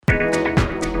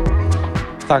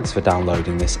thanks for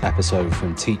downloading this episode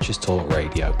from Teachers Talk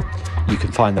Radio. You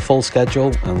can find the full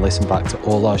schedule and listen back to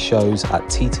all our shows at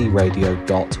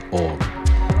ttradio.org.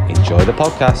 Enjoy the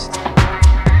podcast.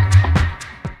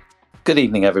 Good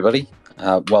evening, everybody.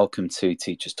 Welcome to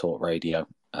Teachers Talk Radio,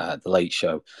 the late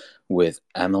show with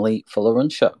Emily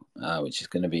Fuller-Runshaw, which is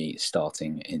going to be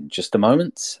starting in just a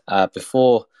moment.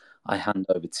 Before I hand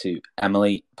over to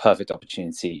Emily, perfect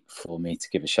opportunity for me to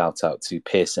give a shout out to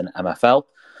Pearson MFL,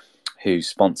 who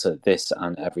sponsor this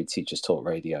and every Teachers Talk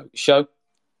Radio show.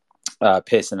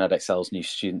 Pearson EdXL's new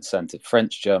student-centered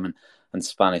French, German and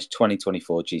Spanish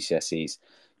 2024 GCSEs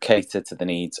cater to the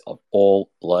needs of all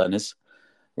learners,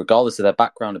 regardless of their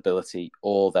background, ability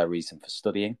or their reason for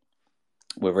studying.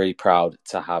 We're really proud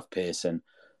to have Pearson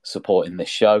supporting this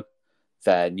show.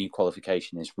 Their new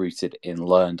qualification is rooted in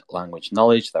learned language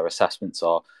knowledge. Their assessments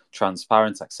are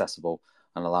transparent, accessible,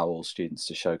 and allow all students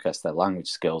to showcase their language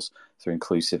skills through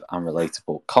inclusive and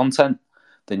relatable content.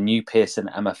 The new Pearson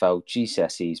MFL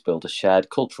GCSEs build a shared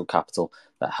cultural capital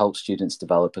that helps students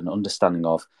develop an understanding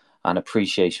of and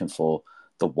appreciation for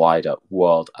the wider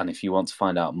world. And if you want to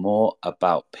find out more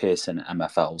about Pearson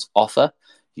MFL's offer,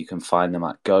 you can find them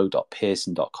at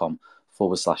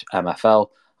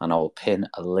go.pearson.com/MFL, and I will pin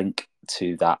a link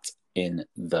to that in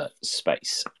the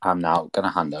space. I'm now going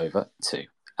to hand over to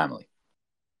Emily.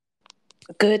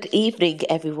 Good evening,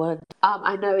 everyone.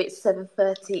 I know it's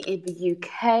 7:30 in the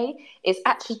UK. It's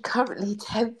actually currently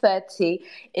 10:30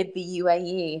 in the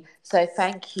UAE. So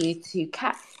thank you to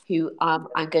Kat, who I'm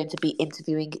going to be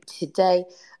interviewing today,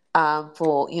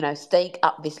 for staying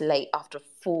up this late after a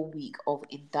full week of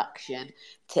induction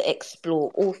to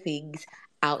explore all things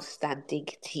outstanding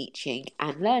teaching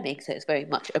and learning. So it's very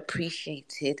much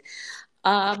appreciated.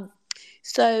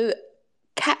 So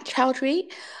Kat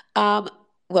Chowdhury,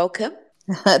 welcome.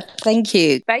 Thank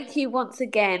you. Thank you once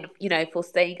again, for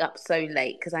staying up so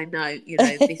late, because I know,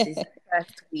 this is the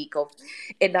first week of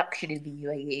induction in the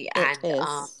UAE, and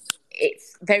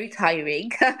it's very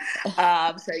tiring.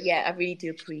 So yeah, I really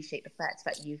do appreciate the fact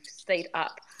that you've stayed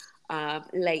up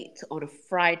late on a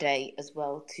Friday as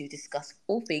well to discuss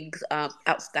all things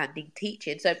outstanding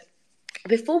teaching. So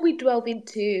before we delve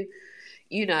into,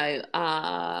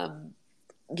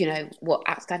 what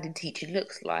outstanding teaching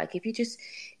looks like, if you just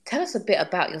tell us a bit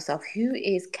about yourself. Who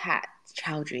is Kat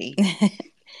Chowdhury?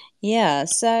 Yeah,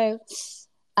 so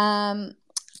I'm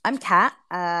Kat.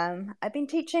 I've been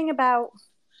teaching about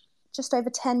just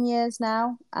over 10 years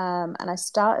now, and I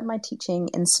started my teaching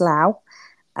in Slough.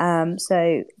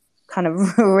 So kind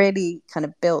of really kind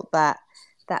of built that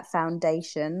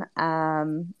foundation.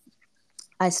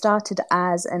 I started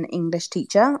as an English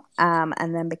teacher,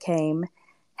 and then became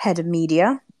head of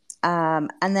media. And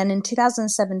then in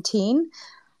 2017,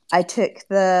 I took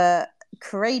the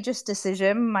courageous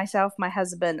decision, myself, my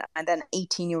husband, and then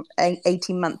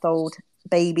 18-month-old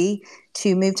baby,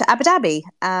 to move to Abu Dhabi.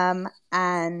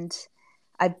 And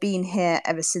I've been here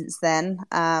ever since then,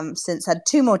 since I had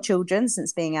 2 more children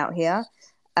since being out here.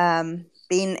 Been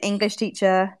English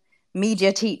teacher,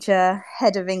 media teacher,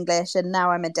 head of English, and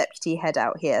now I'm a deputy head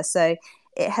out here. So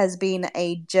it has been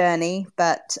a journey,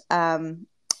 but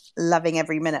loving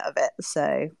every minute of it.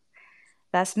 So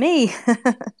that's me.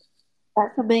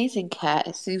 That's amazing, Kat.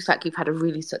 It seems like you've had a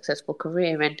really successful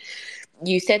career, and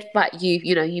you said that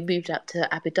you moved up to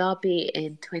Abu Dhabi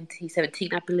in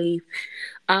 2017, I believe.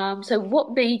 So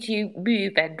what made you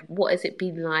move, and what has it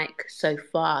been like so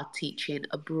far teaching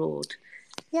abroad?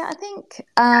 Yeah, I think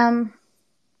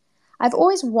I've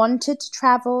always wanted to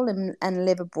travel and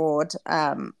live abroad.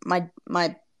 My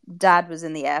dad was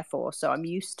in the Air Force, so I'm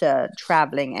used to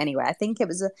traveling anyway. I think it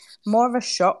was more of a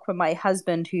shock when my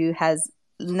husband, who has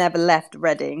never left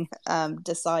Reading,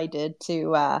 decided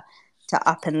to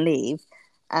up and leave.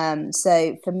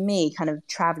 So for me, kind of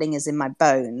traveling is in my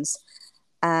bones.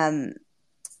 And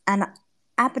Abu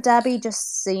Dhabi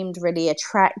just seemed really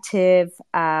attractive.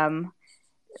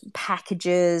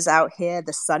 Packages out here,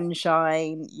 the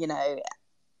sunshine,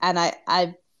 and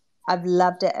I've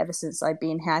loved it ever since I've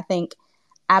been here. I think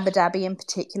Abu Dhabi in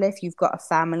particular, if you've got a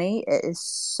family, it is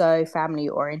so family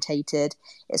orientated.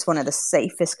 It's one of the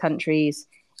safest countries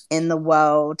in the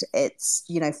world. It's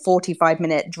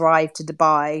 45-minute drive to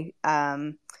Dubai.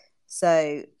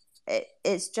 So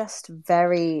it's just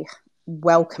very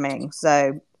welcoming.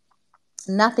 So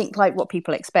nothing like what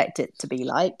people expect it to be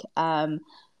like.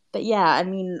 But yeah, I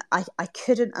mean, I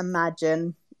couldn't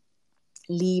imagine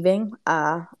leaving.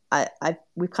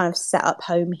 We've kind of set up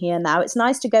home here now. It's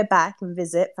nice to go back and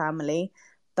visit family,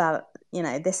 but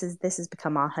this has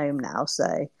become our home now.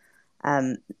 So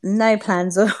no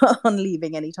plans on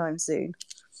leaving anytime soon.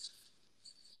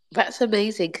 That's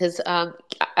amazing because,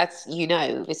 as you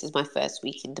know, this is my first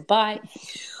week in Dubai.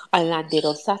 I landed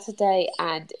on Saturday,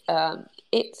 and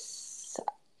it's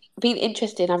been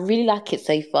interesting. I really like it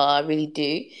so far. I really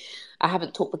do. I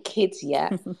haven't taught the kids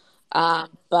yet,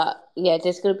 but yeah,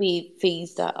 there's going to be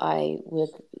things that I would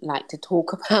like to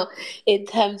talk about in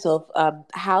terms of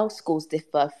how schools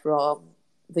differ from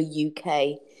the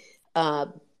UK,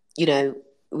 um, you know,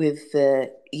 with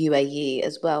the UAE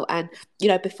as well. And,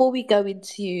 before we go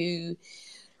into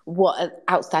what an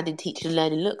outstanding teaching and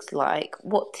learning looks like,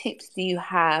 what tips do you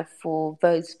have for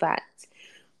those that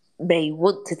may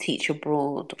want to teach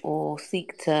abroad or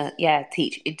seek to,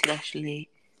 teach internationally?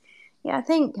 Yeah, I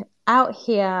think out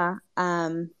here,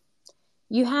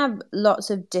 you have lots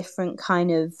of different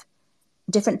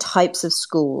types of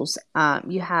schools.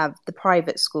 You have the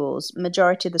private schools.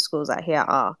 Majority of the schools out here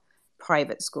are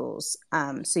private schools.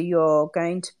 So you're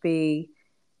going to be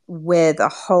with a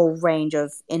whole range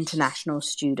of international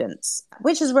students,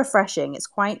 which is refreshing. It's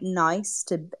quite nice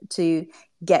to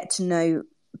get to know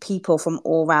people from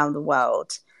all around the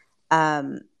world.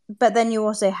 But then you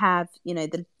also have,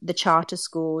 the charter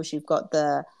schools. You've got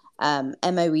the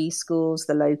MOE schools,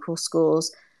 the local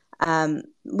schools,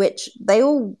 which they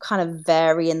all kind of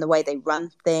vary in the way they run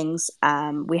things.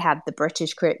 We have the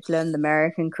British curriculum, the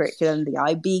American curriculum, the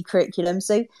IB curriculum.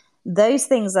 So those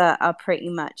things are pretty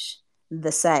much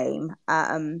the same.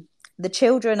 The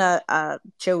children are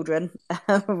children,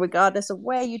 regardless of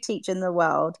where you teach in the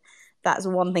world. That's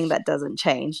one thing that doesn't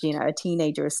change. A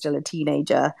teenager is still a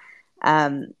teenager.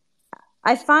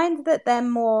 I find that they're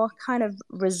more kind of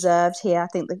reserved here. I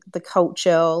think the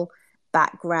cultural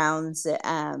backgrounds,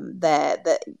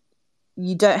 that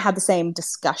you don't have the same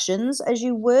discussions as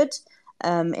you would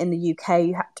in the UK.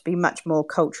 You have to be much more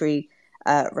culturally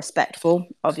respectful,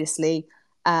 obviously.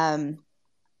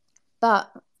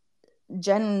 But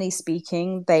generally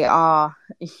speaking, they are,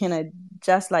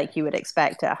 just like you would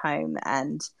expect at home.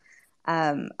 And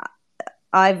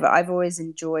I've always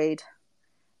enjoyed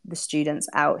the students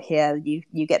out here.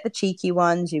 You get the cheeky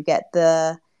ones, you get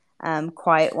the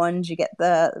quiet ones, you get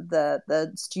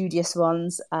the studious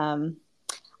ones.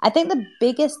 I think the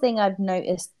biggest thing I've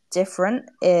noticed different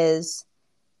is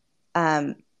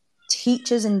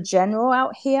teachers in general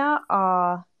out here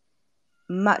are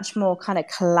much more kind of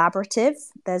collaborative.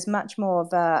 There's much more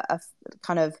of a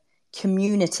kind of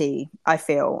community, I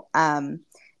feel.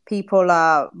 People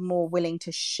are more willing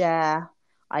to share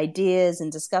ideas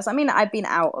and discuss. I mean, I've been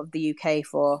out of the UK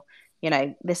for,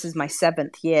 this is my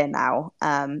 7th year now.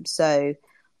 So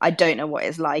I don't know what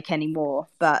it's like anymore,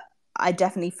 but I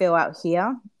definitely feel out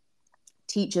here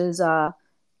teachers are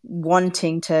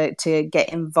wanting to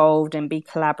get involved and be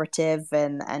collaborative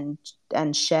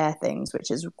and share things,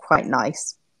 which is quite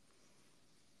nice.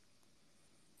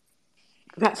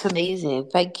 That's amazing.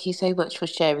 Thank you so much for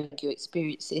sharing your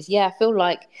experiences. Yeah, I feel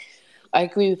like I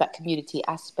agree with that community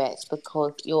aspect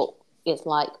because it's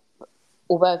like,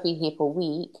 although I've been here for a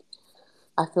week,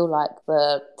 I feel like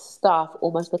the staff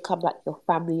almost become like your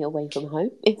family away from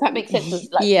home. If that makes sense,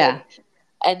 it's like Yeah.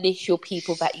 the initial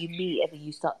people that you meet, and then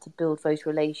you start to build those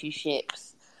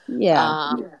relationships.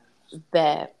 Yeah.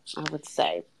 There, I would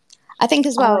say. I think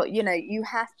as well, you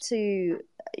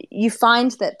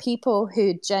find that people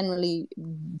who generally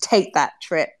take that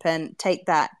trip and take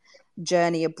that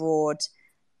journey abroad,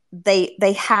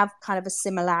 they have kind of a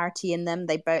similarity in them.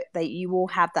 You all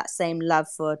have that same love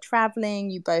for traveling.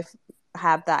 You both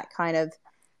have that kind of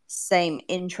same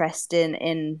interest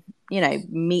in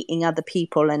meeting other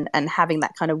people and having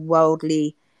that kind of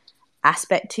worldly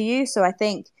aspect to you. So I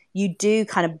think you do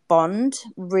kind of bond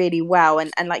really well,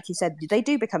 and like you said, they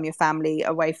do become your family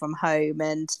away from home.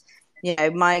 And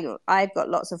I've got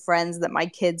lots of friends that my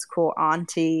kids call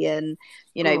auntie, and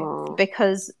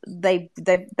because their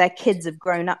kids have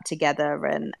grown up together,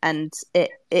 and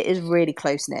it is really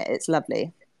close knit. It's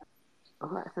lovely. Oh,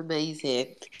 that's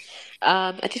amazing.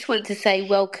 I just wanted to say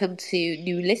welcome to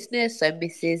new listeners, so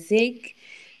Mrs. Zig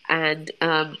and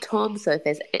Tom. So if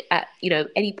there's at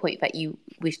any point that you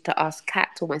wish to ask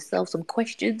Kat or myself some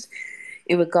questions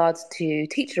in regards to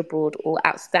teaching abroad or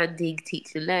outstanding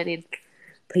teaching and learning,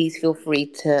 please feel free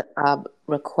to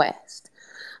request.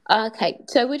 Okay,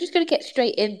 so we're just going to get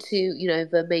straight into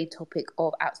the main topic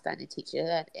of outstanding teaching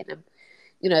and learning.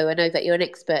 I know that you're an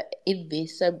expert in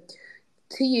this, so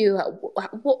to you,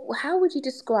 how would you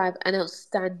describe an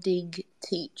outstanding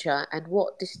teacher, and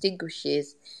what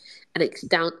distinguishes an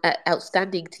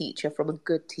outstanding teacher from a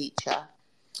good teacher?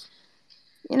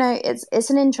 It's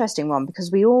an interesting one because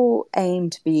we all aim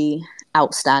to be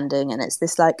outstanding, and it's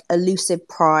this like elusive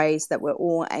prize that we're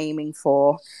all aiming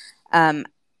for, and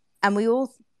we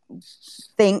all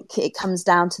think it comes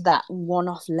down to that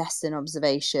one-off lesson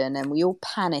observation, and we all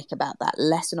panic about that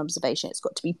lesson observation. It's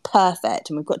got to be perfect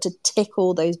and we've got to tick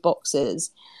all those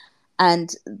boxes,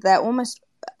 and they're almost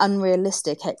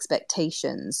unrealistic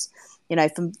expectations.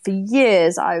 For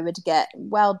years I would get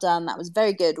well done, that was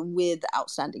very good, with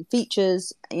outstanding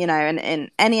features, and in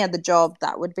any other job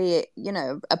that would be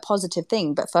a positive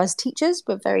thing. But for us teachers,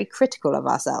 we're very critical of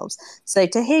ourselves, so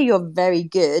to hear you're very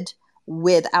good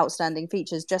with outstanding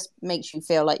features just makes you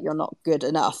feel like you're not good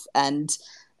enough. And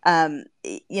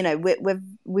we're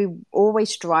always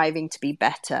striving to be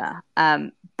better,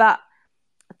 but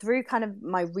through kind of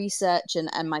my research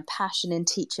and my passion in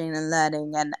teaching and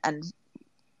learning, and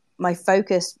my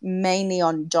focus mainly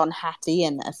on John Hattie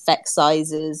and effect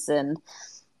sizes, and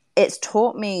it's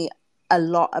taught me a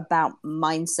lot about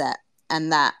mindset,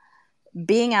 and that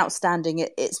being outstanding,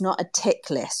 it's not a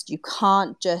tick list. You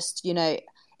can't just,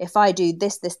 if I do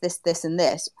this, and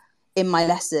this in my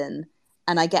lesson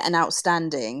and I get an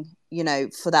outstanding,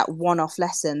 for that one-off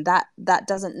lesson, that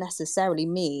doesn't necessarily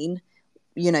mean,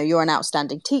 you're an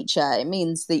outstanding teacher. It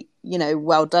means that,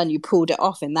 well done, you pulled it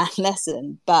off in that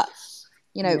lesson. But,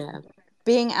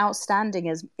 being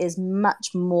outstanding is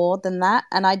much more than that.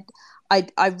 And I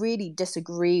really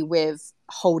disagree with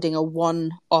holding a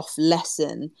one-off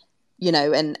lesson,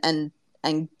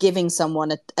 and giving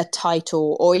someone a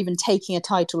title, or even taking a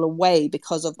title away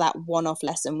because of that one-off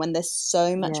lesson, when there's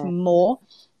so much more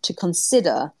to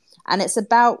consider. And it's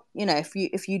about,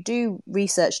 if you do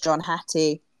research John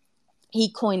Hattie,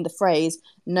 he coined the phrase,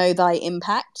 know thy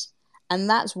impact. And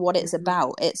that's what it's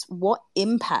about. It's what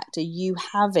impact are you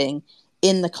having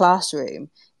in the classroom?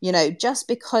 Just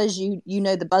because you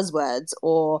know the buzzwords,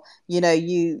 or,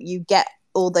 you get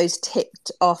all those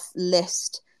ticked off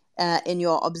list in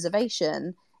your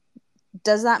observation,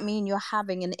 does that mean you're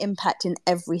having an impact in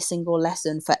every single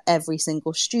lesson for every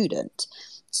single student?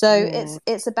 So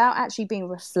it's about actually being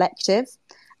reflective.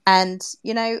 And,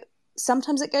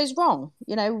 sometimes it goes wrong.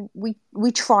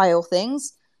 We trial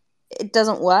things. It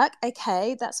doesn't work.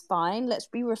 Okay, that's fine. Let's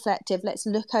be reflective. Let's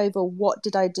look over, what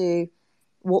did I do?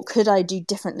 What could I do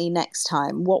differently next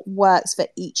time? What works for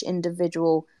each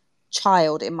individual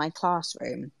child in my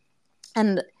classroom?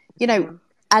 And,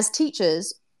 as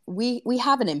teachers, we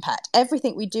have an impact.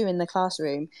 Everything we do in the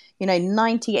classroom,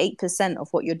 98% of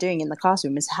what you're doing in the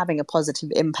classroom is having a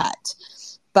positive impact.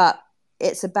 But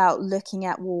it's about looking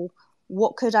at, well,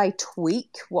 what could I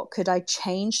tweak? What could I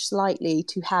change slightly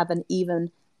to have an even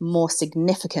more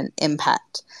significant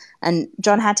impact? And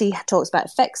John Hattie talks about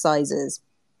effect sizes,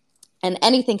 and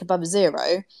anything above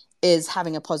 0 is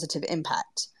having a positive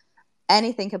impact.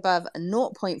 Anything above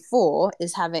 0.4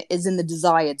 is in the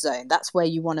desired zone. That's where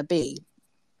you want to be.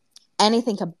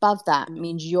 Anything above that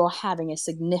means you're having a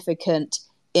significant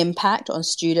impact on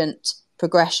student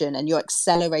progression, and you're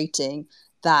accelerating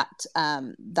that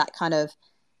kind of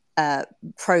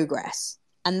progress.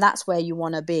 And that's where you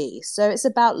want to be. So it's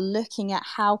about looking at,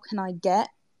 how can I get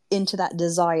into that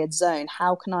desired zone?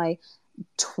 How can I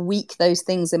tweak those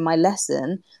things in my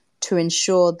lesson to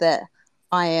ensure that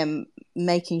I am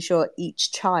making sure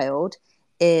each child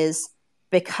is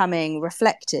becoming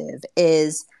reflective,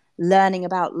 is learning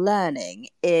about learning,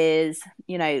 is,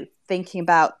 thinking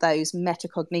about those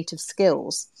metacognitive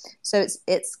skills. So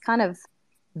it's kind of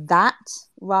that,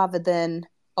 rather than,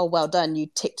 oh, well done, you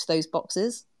ticked those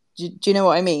boxes. Do you know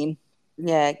what I mean?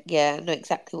 Yeah, I know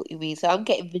exactly what you mean. So I'm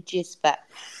getting the gist that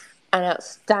an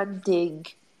outstanding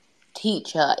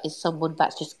teacher is someone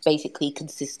that's just basically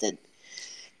consistently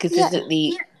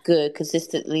good,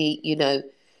 consistently,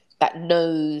 that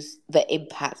knows the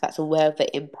impact, that's aware of the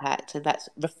impact, and that's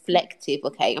reflective.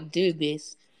 Okay, I'm doing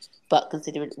this, but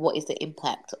considering what is the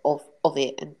impact of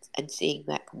it, and seeing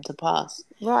that come to pass.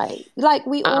 Right. Like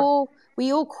we all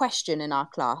question in our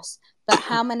class, but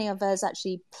how many of us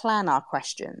actually plan our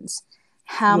questions?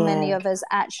 How many of us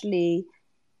actually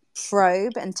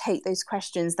probe and take those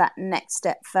questions that next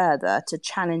step further to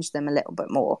challenge them a little bit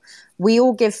more? We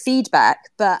all give feedback,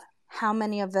 but how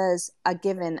many of us are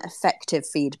given effective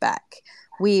feedback?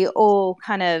 We all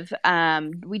kind of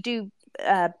we do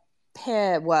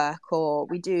peer work, or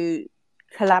we do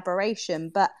collaboration,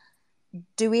 but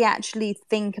do we actually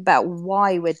think about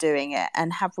why we're doing it?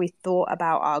 And have we thought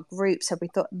about our groups? Have we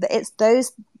thought that it's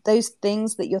those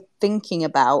things that you're thinking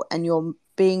about, and you're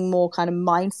being more kind of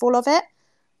mindful of it?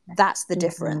 That's the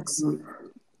difference.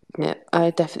 Yeah,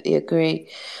 I definitely agree.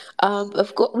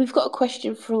 We've got a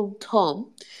question from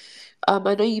Tom.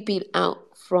 I know you've been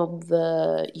out from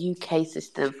the UK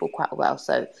system for quite a while,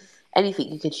 so anything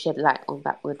you could shed light on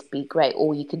that would be great.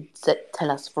 Or you could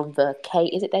tell us from the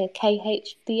is it the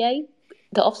KHDA,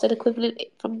 the Ofsted equivalent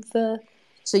from the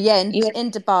So yeah, You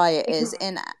in Dubai it is.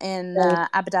 In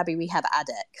Abu Dhabi we have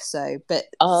ADEC. So, but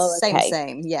oh, okay.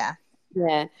 same. Yeah.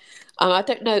 Yeah. I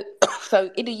don't know. So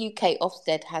in the UK,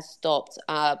 Ofsted has stopped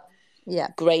Yeah.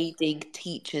 grading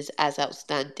teachers as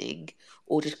outstanding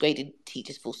or just grading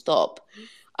teachers full stop.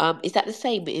 Is that the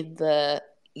same in the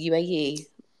UAE, So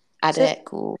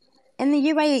ADEC, or in the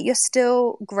UAE you're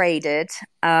still graded.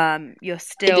 You're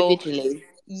still individually?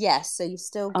 Yes, so you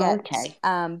still Oh, get, okay.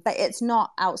 but it's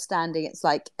not outstanding. It's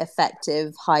like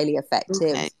effective, highly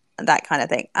effective, Okay. that kind of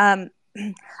thing.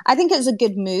 I think it's a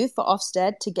good move for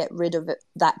Ofsted to get rid of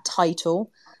that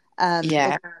title,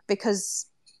 Yeah. because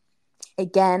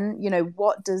again,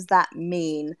 what does that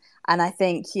mean? And I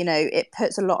think, it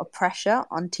puts a lot of pressure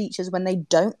on teachers when they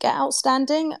don't get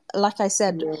outstanding. Like I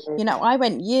said, Yeah. I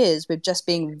went years with just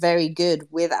being very good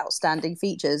with outstanding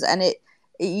features, and it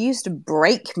used to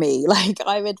break me. Like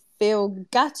I would feel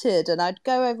gutted, and I'd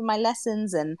go over my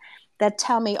lessons and they'd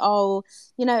tell me, oh,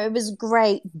 it was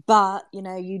great, but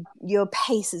your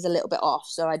pace is a little bit off.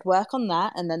 So I'd work on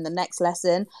that, and then the next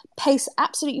lesson, pace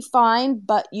absolutely fine,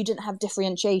 but you didn't have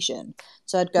differentiation.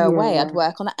 So I'd go away, I'd Yeah.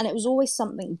 work on that, and it was always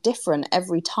something different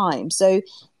every time. So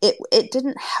it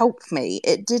didn't help me.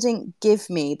 It didn't give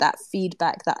me that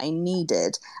feedback that I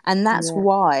needed, and that's Yeah.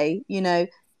 why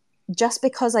just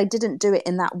because I didn't do it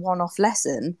in that one-off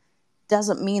lesson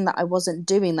doesn't mean that I wasn't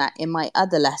doing that in my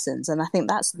other lessons. And I think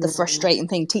that's the Yeah. frustrating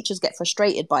thing. Teachers get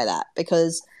frustrated by that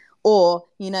because, or,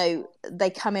 they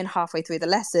come in halfway through the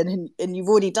lesson and you've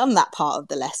already done that part of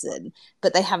the lesson,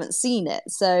 but they haven't seen it.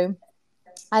 So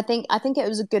I think it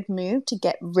was a good move to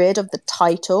get rid of the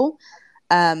title.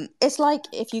 It's like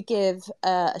if you give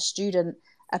a student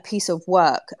a piece of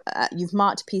work, you've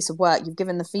marked a piece of work, you've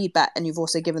given the feedback, and you've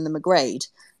also given them a grade.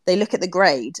 They look at the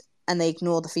grade and they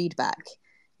ignore the feedback.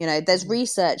 There's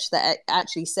research that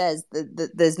actually says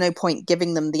that there's no point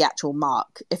giving them the actual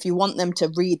mark. If you want them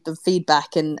to read the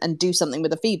feedback and do something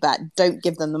with the feedback, don't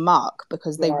give them the mark,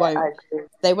 because they Yeah. won't I agree.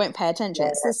 they won't pay attention.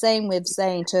 It's the same with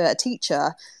saying to a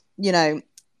teacher, you know,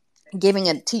 giving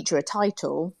a teacher a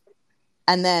title,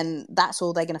 and then that's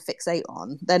all they're going to fixate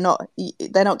on. They're not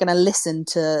going to listen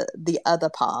to the other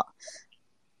part.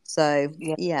 So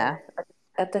Yeah. yeah.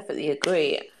 I definitely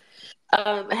agree.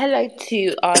 Hello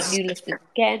to our new listeners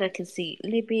again. I can see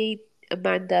Libby,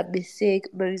 Amanda,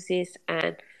 Missig, Moses,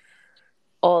 and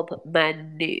Ob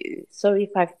Manu. Sorry if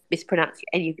I've mispronounced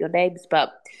any of your names,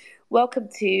 but welcome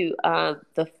to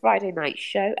the Friday night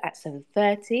show at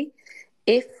 7:30.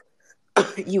 If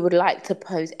you would like to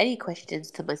pose any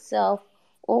questions to myself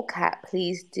or Kat,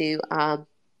 please do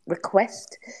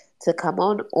request to come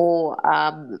on, or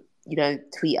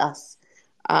tweet us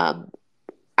um,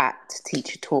 at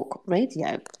Teacher Talk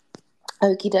Radio.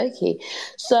 Okie dokie.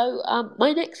 So,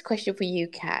 my next question for you,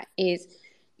 Kat, is,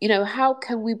 how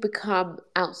can we become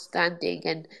outstanding?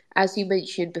 And as you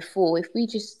mentioned before, if we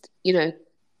just,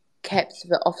 kept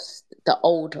the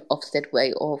old Ofsted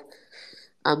way of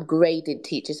grading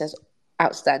teachers as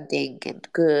outstanding and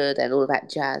good and all that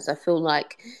jazz, I feel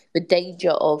like the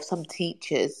danger of some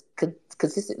teachers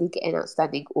consistently getting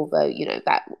outstanding, although,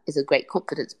 that is a great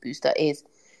confidence booster, is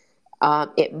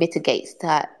it mitigates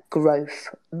that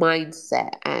growth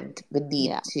mindset and the need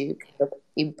Yeah. to kind of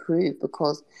improve,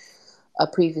 because a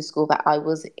previous school that I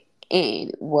was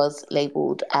in was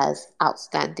labelled as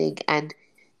outstanding and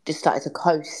just started to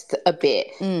coast a bit,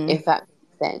 if that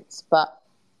makes sense. But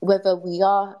whether we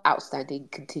are outstanding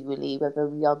continually, whether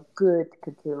we are good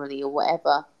continually, or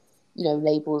whatever,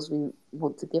 labels we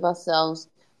want to give ourselves,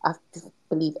 I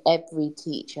believe every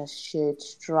teacher should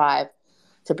strive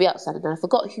to be outstanding. And I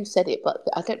forgot who said it, but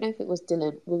I don't know if it was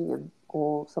Dylan William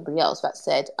or somebody else that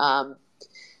said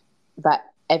that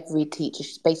every teacher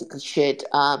basically should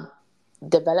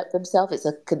develop themselves.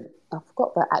 I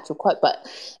forgot the actual quote, but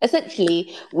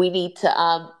essentially we need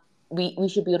to we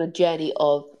should be on a journey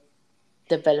of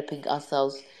developing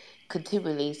ourselves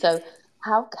continually. So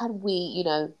how can we,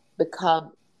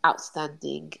 become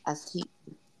outstanding as teachers?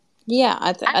 Yeah,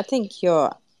 I think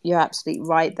you're absolutely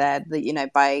right there.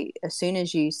 That by as soon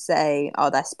as you say, "Oh,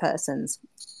 this person's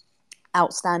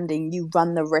outstanding," you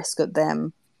run the risk of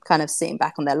them kind of sitting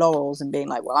back on their laurels and being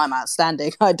like, "Well, I'm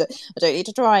outstanding. I don't need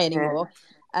to try Yeah. anymore."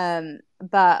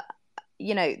 But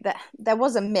that there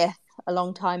was a myth a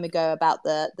long time ago about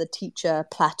the teacher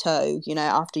plateau.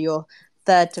 After your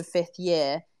third to fifth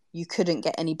year, you couldn't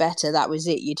get any better. That was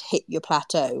it. You'd hit your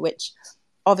plateau, which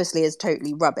obviously is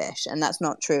totally rubbish, and that's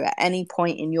not true. At any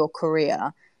point in your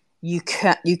career, you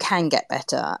can get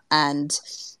better. And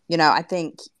I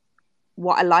think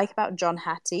what I like about John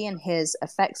Hattie and his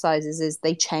effect sizes is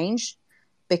they change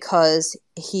because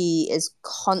he is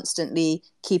constantly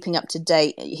keeping up to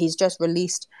date. He's just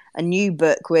released a new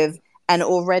book with, and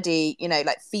already,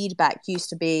 like feedback used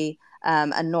to be a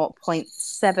zero point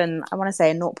 0.7, I want to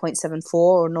say a 0.74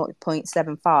 or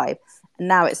 0.75. And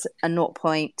now it's a 0.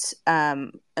 A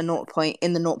 0 point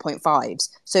in the 0.5s.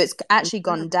 So it's actually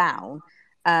gone down.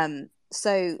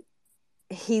 So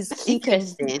he's That's keeping,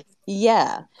 interesting.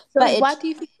 yeah. So But why do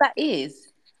you think that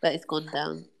is, that it's gone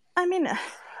down? I mean,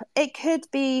 it could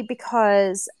be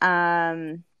because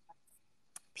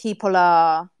people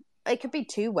are, it could be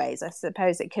two ways, I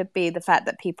suppose. It could be the fact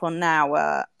that people now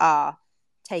are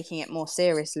taking it more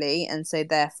seriously, and so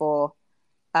therefore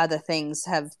other things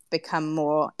have become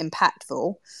more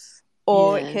impactful.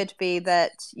 Or it could be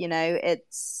that,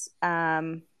 it's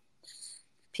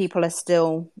people are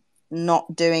still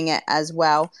not doing it as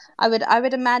well. I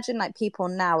would imagine like people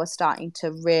now are starting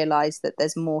to realize that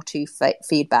there's more to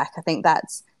feedback. I think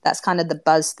that's kind of the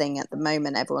buzz thing at the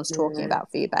moment. Everyone's talking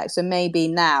about feedback. So maybe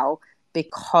now,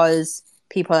 because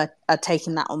people are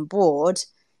taking that on board,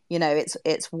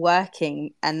 it's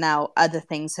working, and now other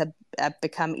things have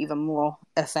become even more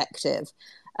effective.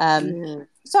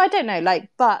 So I don't know,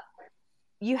 but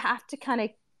you have to kind of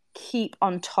keep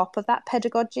on top of that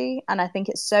pedagogy, and I think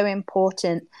it's so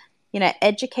important.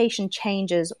 Education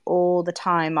changes all the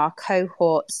time. Our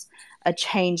cohorts are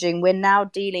changing. We're now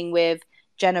dealing with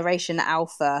Generation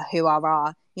Alpha, who are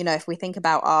our, if we think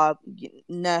about our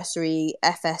nursery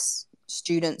FS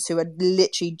students who are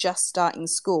literally just starting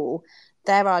school,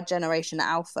 they're our Generation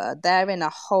Alpha. They're in a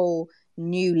whole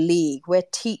new league. We're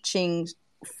teaching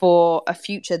for a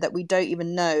future that we don't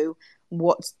even know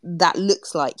what that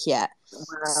looks like yet.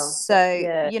 Wow.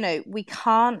 So we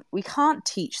can't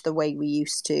teach the way we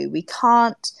used to. We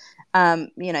can't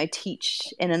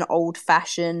teach in an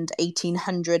old-fashioned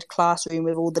 1800 classroom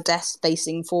with all the desks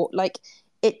facing forward.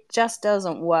 It just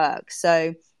doesn't work.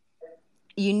 So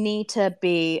you need to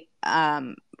be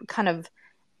kind of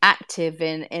active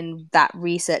in that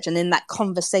research and in that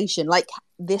conversation, like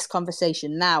this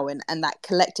conversation now, and that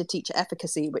collective teacher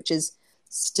efficacy, which is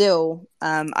still,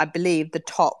 I believe, the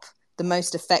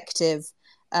most effective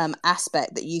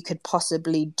aspect that you could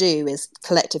possibly do is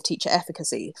collective teacher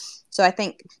efficacy. So I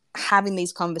think having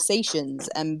these conversations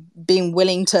and being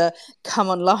willing to come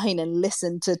online and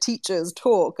listen to teachers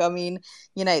talk, I mean,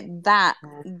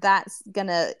 that's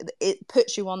it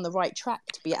puts you on the right track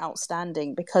to be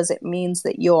outstanding, because it means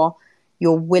that you're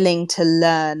willing to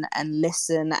learn and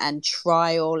listen and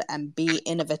trial and be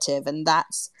innovative. And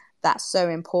that's so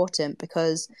important,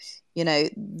 because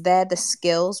they're the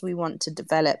skills we want to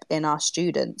develop in our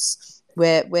students.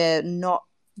 We're not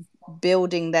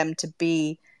building them to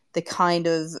be the kind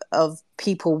of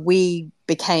people we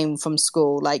became from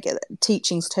school.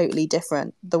 Teaching's totally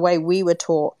different. The way we were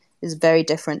taught is very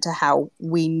different to how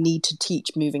we need to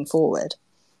teach moving forward.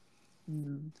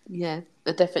 Yeah,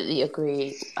 I definitely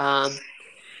agree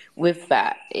with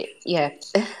that. I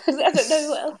don't know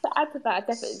what else to add to that. I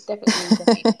definitely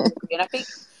agree. And I think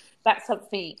that's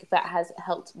something that has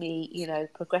helped me,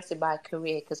 progress in my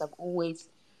career, because I'm always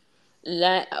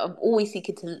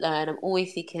seeking to learn. I'm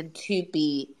always seeking to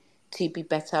be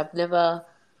better. I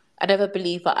never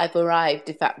believe that I've arrived,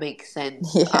 if that makes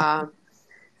sense. Yeah.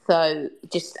 So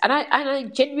I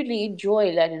genuinely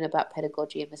enjoy learning about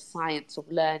pedagogy and the science of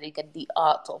learning and the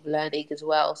art of learning as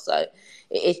well. So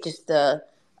it is just a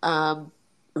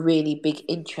really big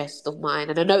interest of mine,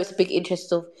 and I know it's a big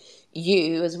interest of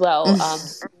you as well.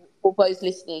 For those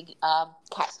listening,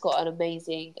 Kat's got an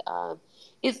amazing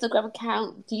Instagram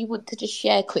account. Do you want to just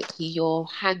share quickly your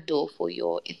handle for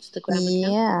your Instagram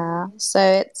account? Yeah, so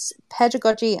it's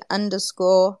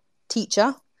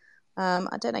pedagogy_teacher.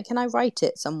 I don't know, can I write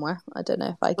it somewhere? I don't know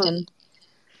if I can.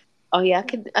 Oh yeah,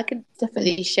 I can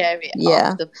definitely share it.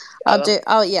 Yeah, After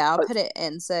I'll put it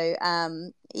in. So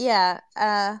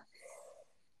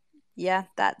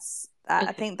that's Okay.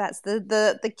 I think that's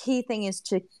the key thing, is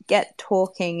to get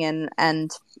talking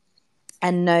and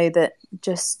know that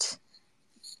just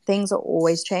things are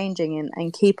always changing,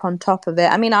 and keep on top of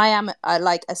it. I mean, I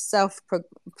like a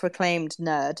self-proclaimed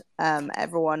nerd.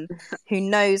 Everyone who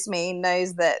knows me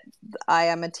knows that I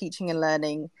am a teaching and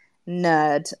learning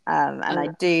nerd, and I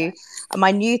do.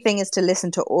 My new thing is to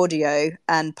listen to audio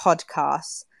and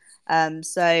podcasts.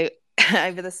 So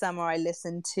over the summer, I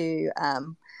listened to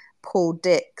Paul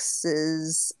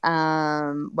Dix's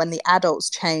 "When the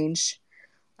Adults Change."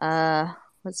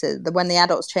 What's it? When the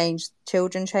adults change,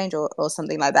 children change, or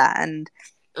something like that. And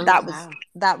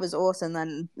that was awesome.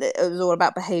 And it was all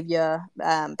about behavior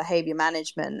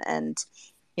management, and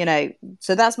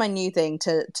So that's my new thing,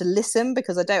 to listen,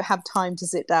 because I don't have time to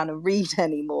sit down and read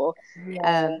anymore.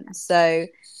 So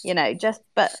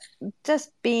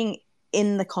just being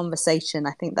in the conversation,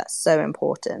 I think that's so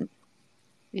important.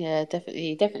 Yeah,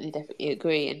 definitely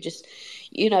agree. And just,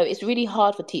 it's really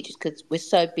hard for teachers because we're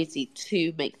so busy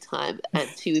to make time and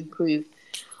to improve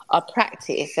our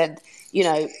practice. And,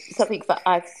 something that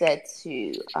I've said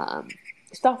to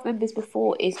staff members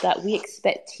before is that we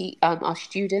expect our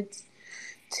students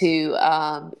to,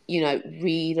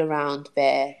 read around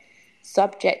their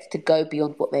subjects, to go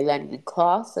beyond what they're learning in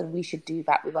class. And we should do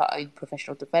that with our own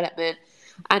professional development.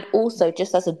 And also,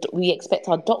 just we expect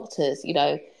our doctors,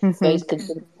 those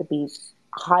considered to be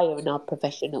higher in our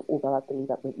profession, although I believe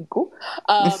that we're equal,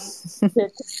 to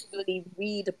continually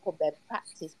read upon their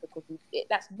practice, because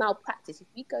that's malpractice. If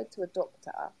you go to a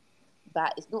doctor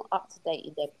that is not up to date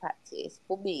in their practice,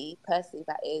 for me personally,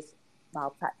 that is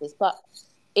malpractice. But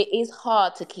it is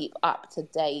hard to keep up to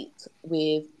date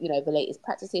with, the latest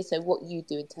practices. So what you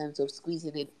do in terms of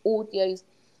squeezing in audios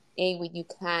in when you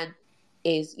can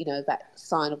is, that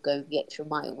sign of going the extra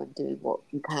mile and doing what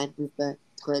you can with the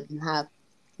time you have.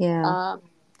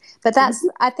 But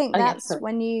I think that's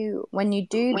when you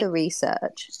do the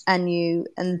research and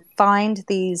find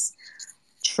these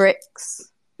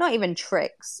tricks, not even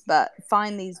tricks, but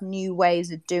find these new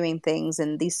ways of doing things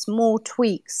and these small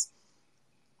tweaks.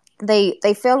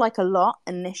 They feel like a lot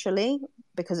initially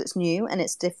because it's new and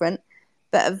it's different,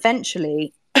 but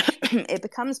eventually it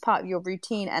becomes part of your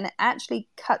routine, and it actually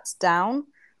cuts down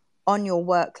on your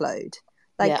workload.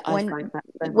 Like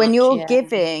when you're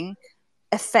giving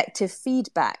effective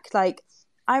feedback. Like,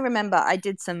 I remember I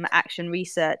did some action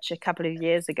research a couple of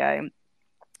years ago,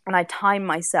 and I timed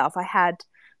myself. I had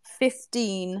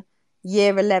 15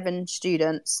 year 11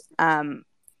 students,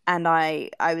 and I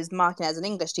was marking as an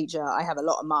English teacher. I have a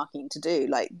lot of marking to do.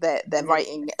 Like, they're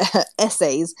writing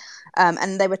essays,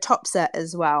 and they were top set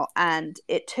as well. And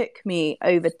it took me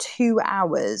over 2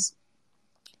 hours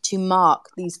to mark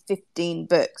these 15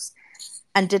 books.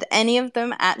 And did any of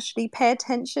them actually pay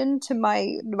attention to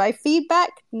my feedback?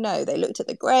 No, they looked at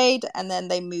the grade and then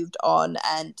they moved on,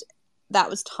 and that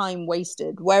was time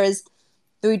wasted. Whereas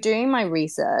through doing my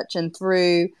research and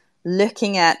through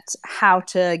looking at how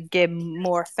to give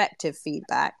more effective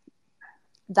feedback,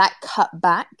 that cut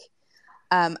back.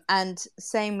 And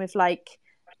same with like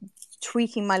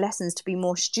tweaking my lessons to be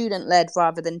more student-led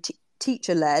rather than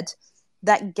teacher-led.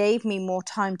 That gave me more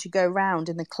time to go around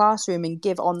in the classroom and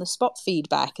give on-the-spot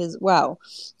feedback as well.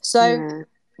 So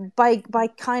by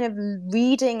kind of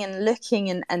reading and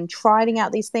looking and trying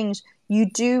out these things, you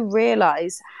do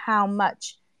realize how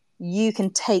much you can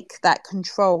take that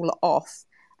control off,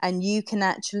 and you can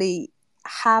actually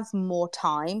have more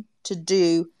time to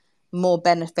do more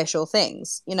beneficial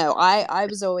things. I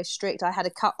was always strict. I had a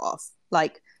cut off.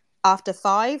 Like, after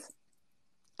 5,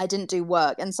 I didn't do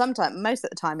work. And most of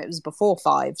the time it was before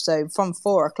 5. So from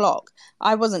 4 o'clock,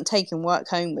 I wasn't taking work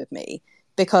home with me,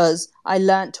 because I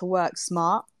learned to work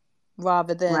smart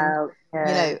rather than,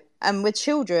 and with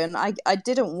children, I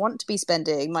didn't want to be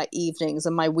spending my evenings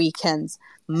and my weekends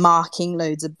marking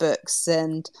loads of books.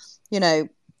 And,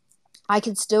 I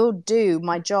could still do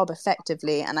my job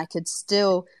effectively, and I could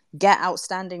still get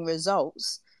outstanding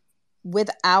results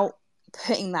without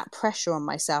putting that pressure on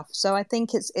myself. So I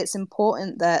think it's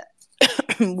important that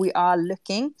we are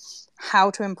looking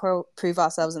how to improve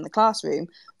ourselves in the classroom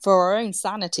for our own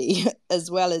sanity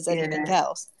as well as anything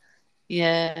else.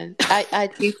 I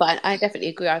do find, I definitely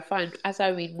agree. I find as I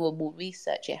read more and more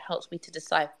research, it helps me to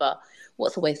decipher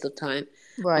what's a waste of time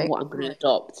and what I'm going to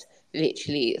adopt,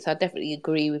 literally. So I definitely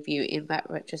agree with you in that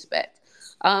retrospect.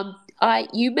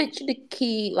 You mentioned a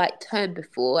key term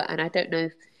before, and I don't know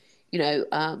if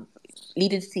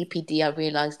leading to CPD, I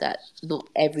realised that not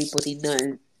everybody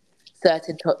knows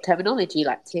certain terminology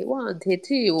like tier 1, tier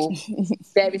 2, or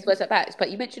various words like that.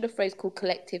 But you mentioned a phrase called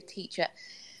collective teacher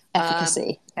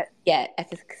efficacy.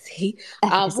 Efficacy.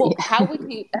 How would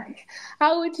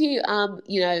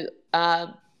you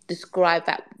describe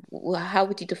that? How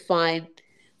would you define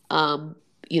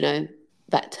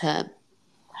that term?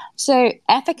 So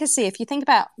efficacy, if you think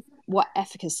about what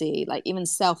efficacy, like even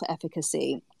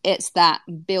self-efficacy, it's that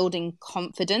building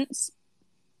confidence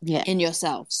in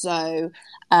yourself. So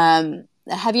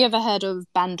have you ever heard of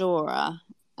Bandura?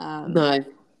 No.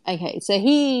 Okay, so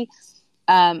he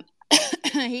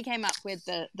came up with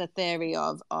the theory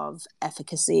of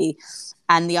efficacy,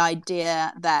 and the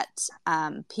idea that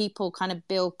people kind of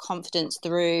build confidence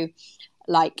through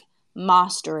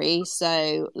mastery,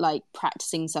 so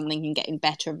practicing something and getting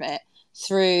better of it,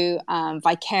 through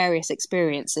vicarious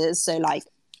experiences, so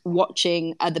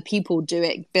watching other people do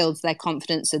it builds their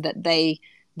confidence so that they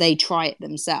try it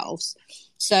themselves.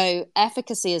 So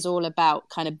efficacy is all about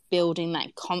kind of building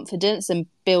that confidence and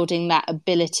building that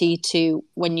ability to,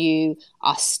 when you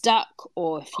are stuck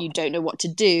or if you don't know what to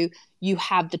do, you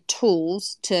have the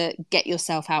tools to get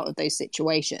yourself out of those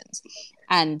situations.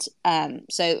 And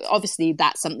so obviously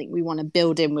that's something we want to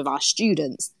build in with our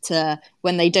students, to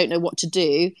when they don't know what to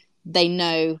do, they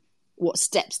know what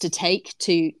steps to take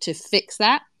to fix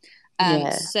that.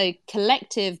 So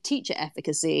collective teacher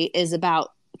efficacy is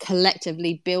about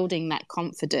collectively building that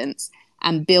confidence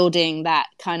and building that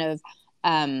kind of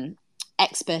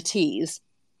expertise.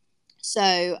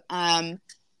 So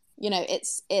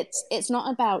it's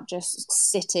not about just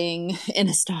sitting in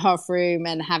a staff room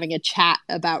and having a chat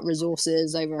about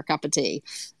resources over a cup of tea,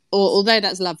 although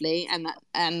that's lovely and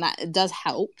that does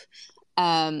help.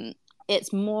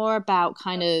 It's more about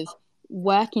kind of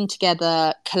working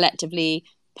together collectively,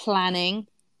 planning,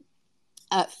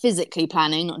 physically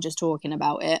planning, not just talking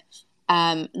about it,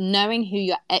 knowing who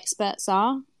your experts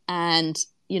are and,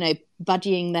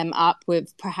 buddying them up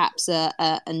with perhaps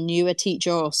a newer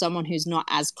teacher or someone who's not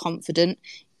as confident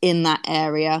in that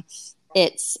area.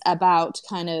 It's about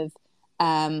kind of,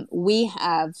 we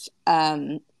have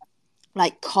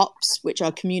like COPs, which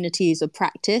are communities of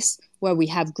practice, where we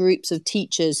have groups of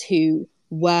teachers who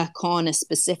work on a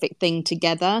specific thing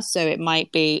together. So it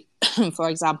might be, for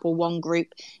example, one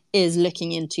group is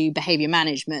looking into behavior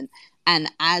management,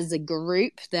 and as a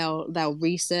group they'll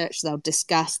research, they'll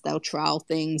discuss, they'll trial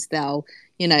things, they'll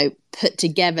put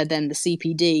together then the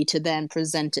CPD to then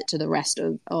present it to the rest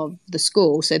of the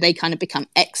school, so they kind of become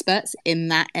experts in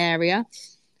that area,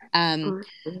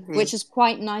 which is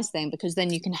quite nice then, because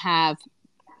then you can have,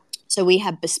 so we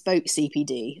have bespoke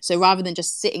CPD, so rather than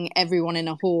just sitting everyone in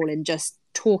a hall and just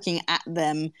talking at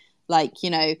them, like,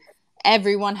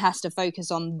 everyone has to focus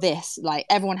on this, like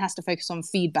everyone has to focus on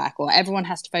feedback, or everyone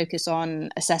has to focus on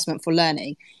assessment for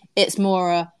learning. It's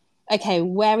more okay,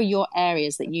 where are your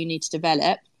areas that you need to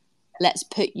develop? Let's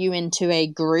put you into a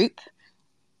group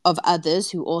of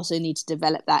others who also need to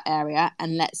develop that area,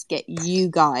 and let's get you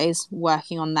guys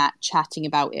working on that, chatting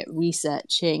about it,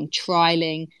 researching,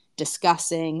 trialing,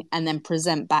 discussing, and then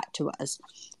present back to us.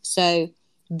 So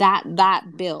that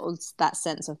builds that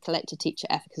sense of collective teacher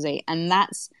efficacy, and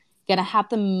that's going to have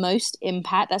the most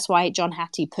impact. That's why John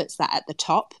Hattie puts that at the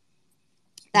top.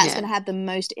 That's going to have the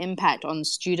most impact on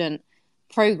student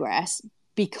progress,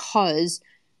 because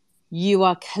you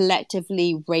are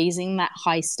collectively raising that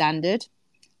high standard,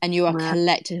 and you are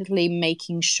collectively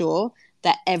making sure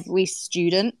that every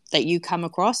student that you come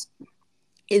across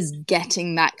is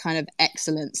getting that kind of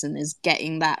excellence and is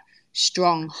getting that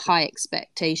strong, high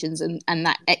expectations and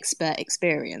that expert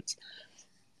experience.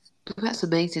 That's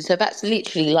amazing. So that's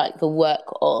literally like the work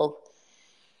of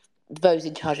those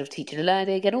in charge of teaching and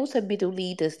learning, and also middle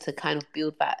leaders to kind of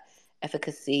build that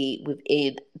efficacy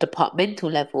within departmental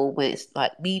level, where it's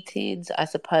like meetings, I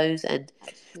suppose, and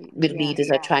middle leaders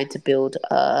are trying to build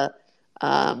a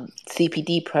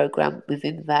CPD program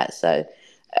within that. So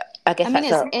I guess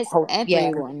it's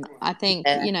everyone. I think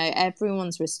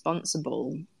everyone's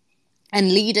responsible,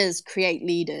 and leaders create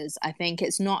leaders. I think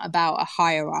it's not about a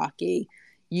hierarchy.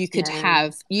 You could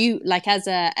have, like as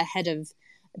a head of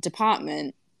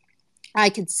department, I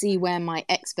could see where my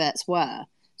experts were.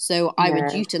 So I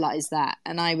would utilize that,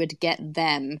 and I would get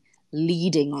them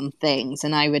leading on things,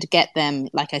 and I would get them,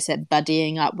 like I said,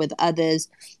 buddying up with others.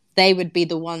 They would be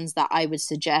the ones that I would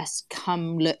suggest,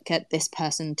 come look at this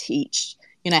person teach,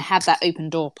 have that open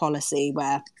door policy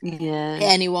where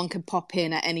anyone could pop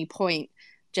in at any point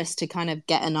just to kind of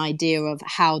get an idea of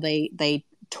how they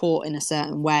taught in a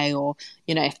certain way, or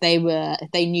if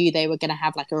they knew they were going to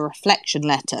have like a reflection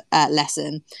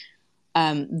lesson,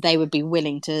 they would be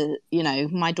willing to,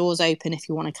 my door's open if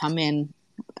you want to come in,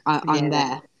 I'm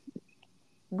there.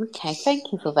 Okay,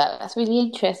 thank you for that. That's really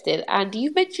interesting. And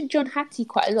you mentioned John Hattie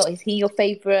quite a lot. Is he your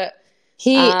favourite?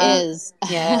 He is.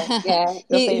 He's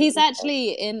favourite?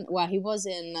 actually he was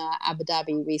in Abu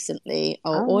Dhabi recently,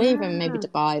 or even maybe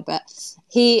Dubai. But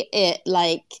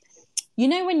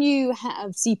when you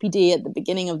have CPD at the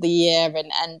beginning of the year,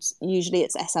 and usually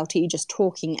it's SLT just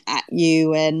talking at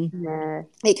you, and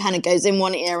it kind of goes in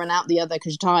one ear and out the other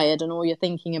because you're tired, and all you're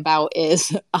thinking about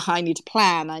is, I need to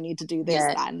plan, I need to do this,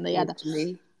 that, and the other.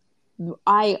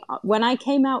 When I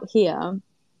came out here,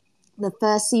 the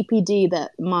first CPD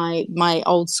that my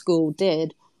old school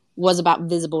did was about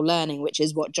visible learning, which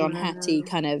is what John Hattie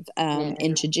kind of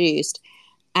introduced.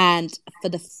 And for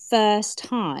the first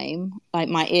time, like,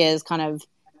 my ears kind of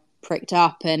pricked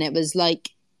up, and it was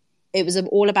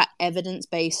all about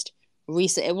evidence-based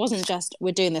research. It wasn't just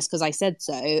we're doing this because I said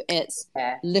so. It's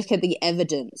Yeah. look at the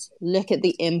evidence, look at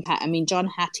the impact. I mean, John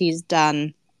Hattie's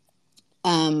done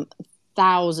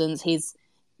thousands. He's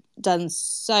done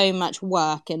so much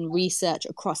work and research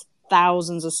across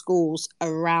thousands of schools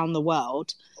around the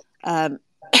world. So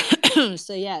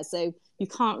you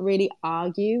can't really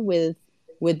argue with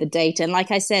the data. And like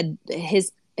I said,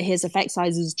 his effect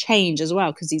sizes change as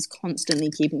well because he's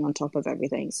constantly keeping on top of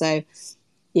everything. So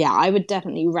yeah, I would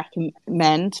definitely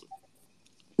recommend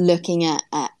looking at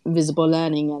visible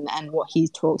learning and what he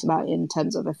talked about in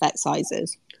terms of effect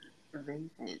sizes.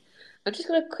 Amazing. I'm just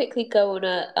going to quickly go on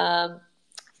a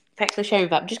thanks for sharing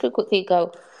that. I'm just going to quickly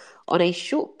go on a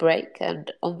short break,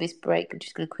 and on this break I'm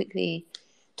just going to quickly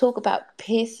talk about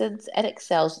Pearson's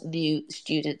Edexcel's new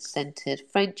student-centered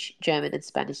French, German and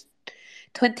Spanish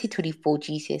 2024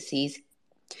 GCSEs.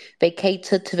 They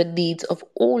cater to the needs of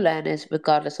all learners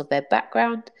regardless of their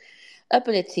background,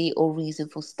 ability or reason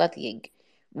for studying.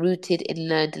 Rooted in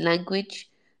learned language,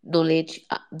 knowledge,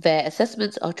 their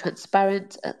assessments are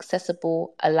transparent,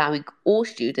 accessible, allowing all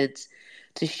students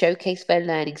to showcase their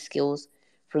learning skills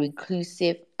through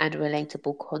inclusive and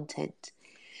relatable content.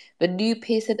 The new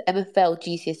Pearson MFL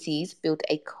GCSEs build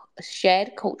a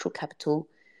shared cultural capital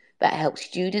that helps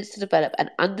students to develop an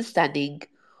understanding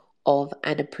of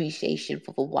and appreciation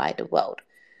for the wider world.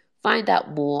 Find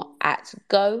out more at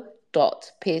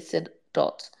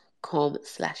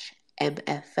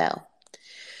go.pearson.com/MFL.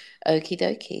 Okie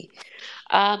dokie.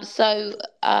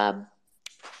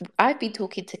 I've been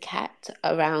talking to Kat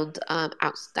around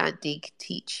outstanding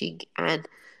teaching and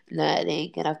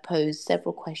learning, and I've posed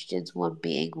several questions. One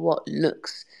being what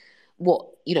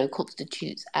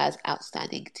constitutes as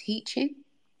outstanding teaching,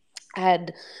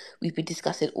 and we've been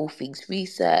discussing all things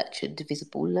research and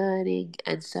divisible learning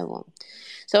and so on.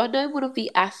 So I know one of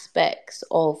the aspects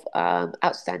of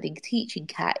outstanding teaching,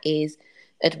 Kat, is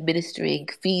administering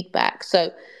feedback.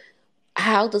 So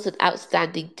how does an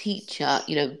outstanding teacher,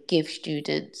 give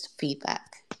students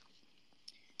feedback?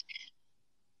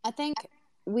 I think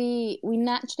we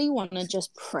naturally want to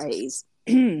just praise.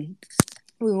 We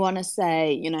want to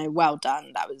say, well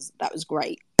done. That was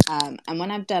great. And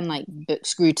when I've done like book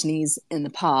scrutinies in the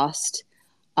past,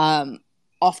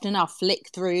 often I'll flick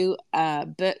through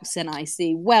books and I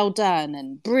see well done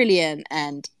and brilliant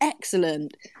and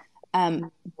excellent.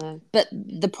 But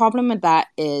the problem with that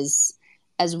is,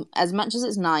 as much as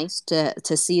it's nice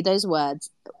to see those words,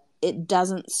 it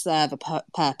doesn't serve a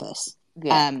purpose.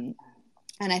 Yeah. And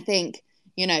I think,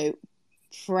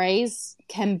 praise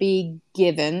can be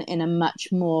given in a much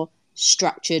more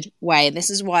structured way. And this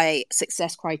is why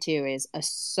success criteria are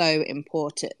so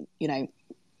important.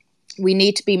 We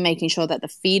need to be making sure that the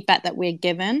feedback that we're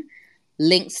given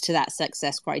links to that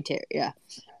success criteria,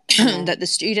 that the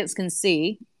students can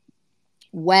see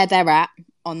where they're at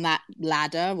on that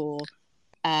ladder or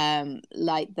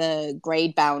like the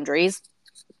grade boundaries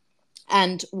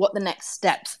and what the next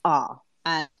steps are.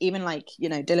 And even like,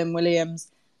 Dylan Williams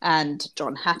and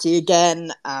John Hattie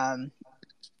again,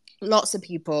 lots of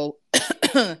people,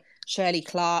 Shirley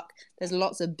Clark, there's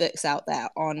lots of books out there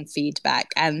on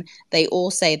feedback, and they all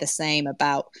say the same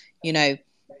about,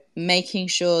 making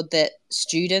sure that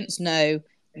students know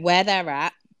where they're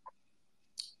at,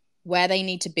 where they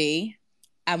need to be,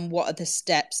 and what are the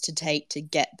steps to take to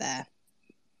get there.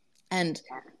 And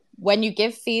when you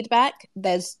give feedback,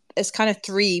 there's kind of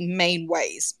three main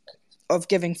ways of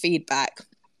giving feedback.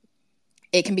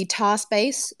 It can be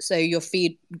task-based, so you're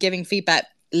giving feedback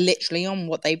literally on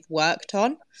what they've worked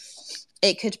on.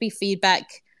 It could be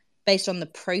feedback based on the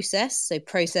process, so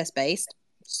process-based.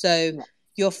 So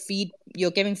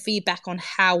you're giving feedback on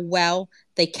how well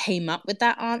they came up with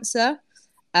that answer.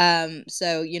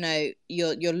 So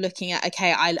you're looking at,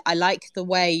 okay, I like the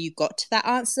way you got to that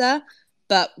answer,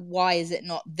 but why is it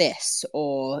not this?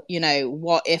 Or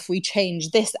what if we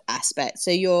change this aspect?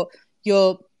 So you're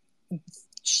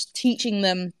teaching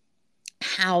them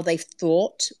how they've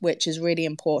thought, which is really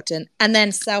important. And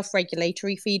then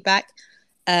self-regulatory feedback,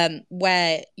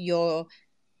 where you're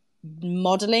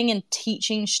modeling and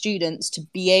teaching students to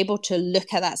be able to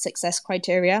look at that success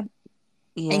criteria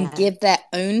and give their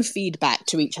own feedback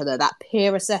to each other, that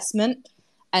peer assessment.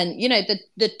 And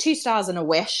the 2 stars and a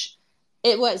wish,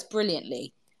 it works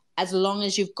brilliantly as long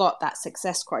as you've got that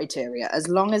success criteria, as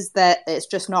long as that it's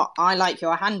just not, I like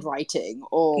your handwriting,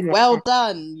 or well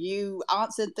done, you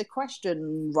answered the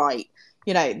question right.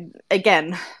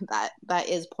 Again, that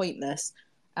is pointless.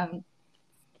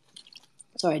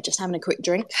 Sorry, just having a quick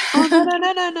drink.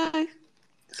 Oh, no.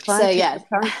 So yeah.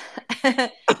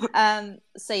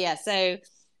 So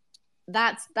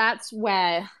that's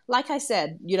where, like I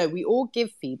said, we all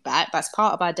give feedback. That's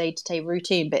part of our day-to-day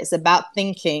routine, but it's about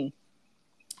thinking,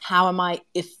 how am I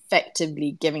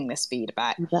effectively giving this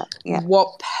feedback? Yeah.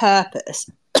 What purpose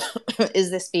is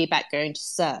this feedback going to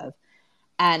serve?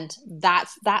 And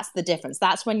that's the difference.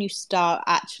 That's when you start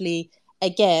actually,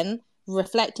 again,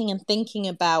 reflecting and thinking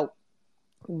about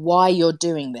why you're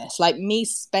doing this. Like me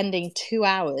spending 2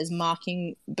 hours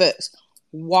marking books.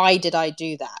 Why did I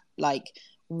do that? Like,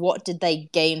 what did they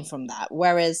gain from that?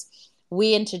 Whereas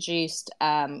we introduced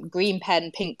green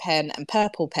pen, pink pen, and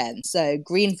purple pen. So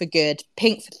green for good,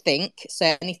 pink for think.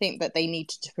 So anything that they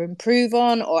needed to improve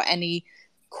on, or any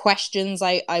questions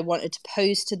I wanted to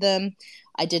pose to them,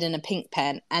 I did in a pink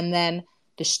pen. And then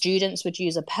the students would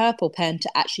use a purple pen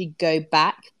to actually go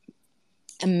back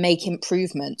and make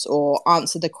improvements or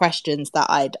answer the questions that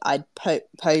I'd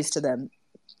pose to them.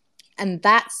 And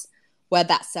that's where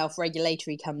that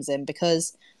self-regulatory comes in,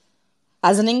 because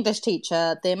as an English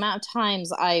teacher, the amount of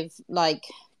times I've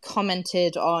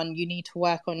commented on, you need to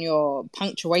work on your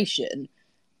punctuation,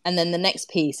 and then the next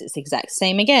piece it's the exact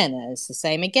same again, and it's the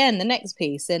same again the next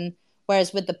piece. And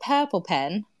whereas with the purple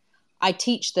pen, I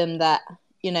teach them that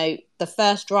the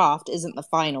first draft isn't the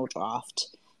final draft.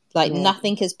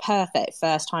 Nothing is perfect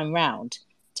first time round.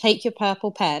 Take your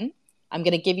purple pen, I'm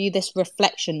going to give you this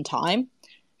reflection time,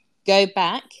 go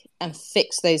back and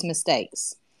fix those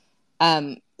mistakes.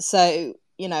 So,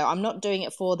 I'm not doing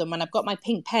it for them. When I've got my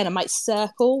pink pen, I might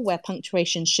circle where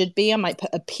punctuation should be. I might put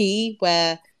a P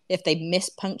where if they miss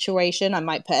punctuation, I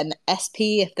might put an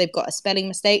SP if they've got a spelling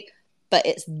mistake. But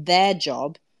it's their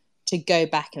job to go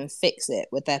back and fix it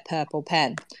with their purple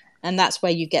pen. And that's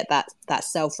where you get that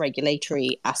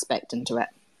self-regulatory aspect into it.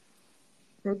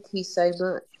 Thank you so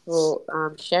much for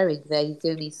sharing there. You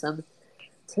gave me some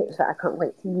tips that I can't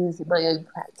wait to use in my own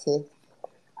practice.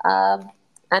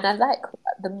 And I like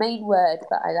the main word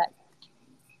that I like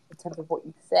in terms of what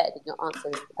you said in your answer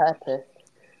is purpose.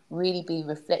 Really being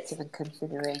reflective and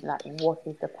considering what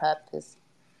is the purpose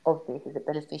of this? Is it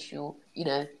beneficial,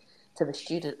 to the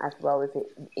student as well?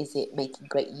 Is it making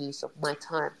great use of my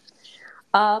time?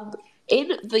 In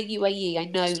the UAE, I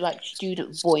know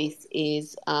student voice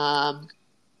is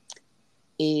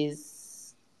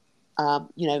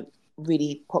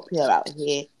really popular out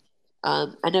here.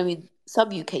 I know in some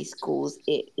UK schools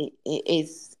it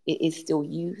is still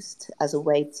used as a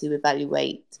way to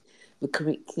evaluate the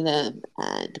curriculum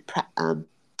and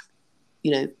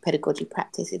pedagogy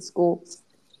practice in schools.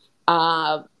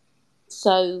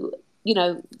 So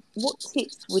what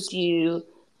tips would you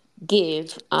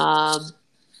give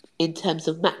in terms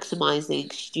of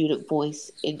maximizing student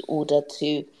voice in order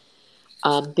to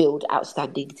build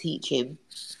outstanding teaching?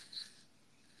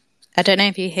 I don't know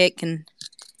if you can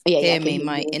hear me. Hear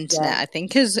my you. internet, I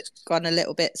think, has gone a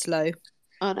little bit slow.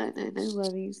 Oh, no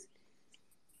worries.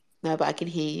 No, but I can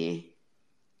hear you.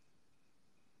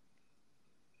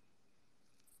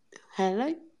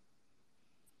 Hello?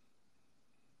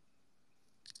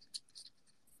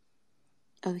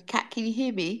 Oh, Kat, can you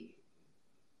hear me?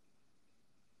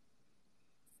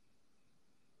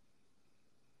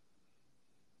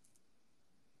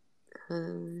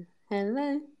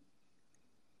 Hello?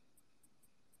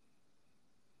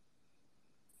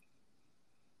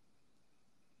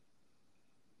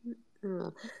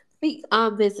 Oh. I think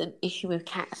there's an issue with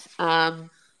Kat's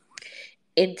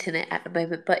internet at the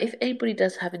moment, but if anybody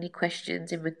does have any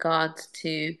questions in regards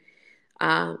to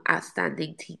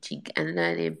outstanding teaching and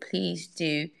learning, please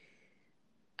do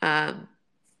ask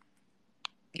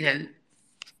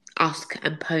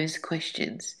and pose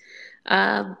questions.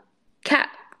 Kat,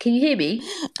 can you hear me?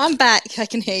 I'm back. I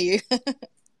can hear you.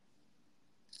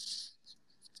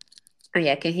 Oh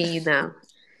yeah, I can hear you now.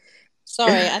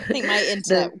 Sorry, I think my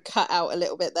internet cut out a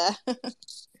little bit there.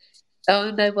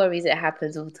 Oh, no worries. It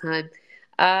happens all the time.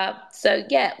 So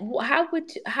yeah, how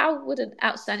would an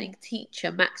outstanding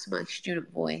teacher maximize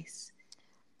student voice?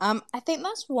 I think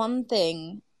that's one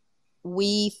thing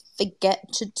we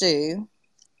forget to do,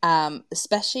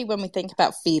 especially when we think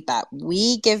about feedback.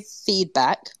 We give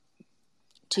feedback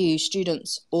to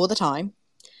students all the time,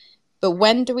 but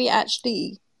when do we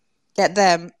actually get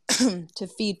them to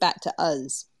feedback to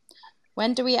us?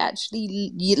 When do we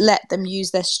actually let them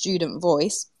use their student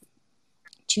voice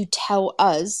to tell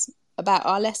us about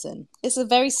our lesson? It's a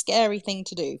very scary thing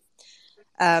to do.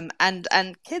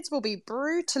 And kids will be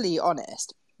brutally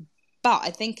honest. But I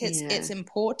think it's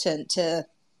important to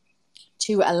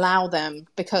allow them,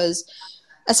 because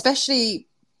especially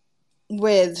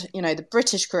with, the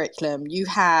British curriculum, you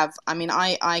have,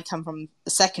 I come from a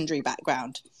secondary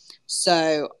background.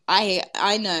 So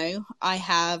I know I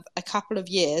have a couple of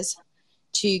years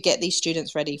to get these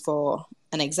students ready for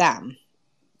an exam.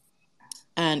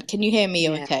 And can you hear me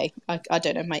okay? I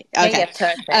don't know. Okay. Yeah,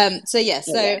 perfect. So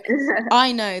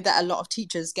I know that a lot of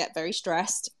teachers get very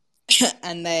stressed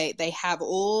and they have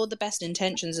all the best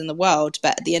intentions in the world,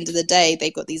 but at the end of the day,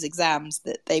 they've got these exams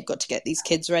that they've got to get these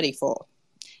kids ready for.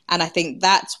 And I think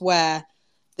that's where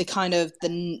the kind of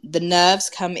the nerves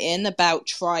come in about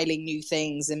trialing new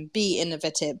things and be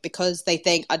innovative, because they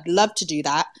think, I'd love to do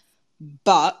that,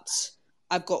 but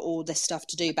I've got all this stuff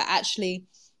to do. But actually,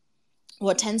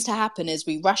 what tends to happen is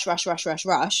we rush.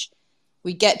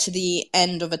 We get to the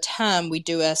end of a term, we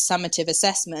do a summative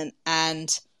assessment, and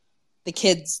the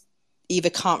kids either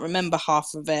can't remember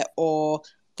half of it or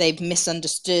they've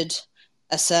misunderstood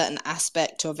a certain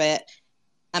aspect of it.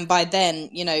 And by then,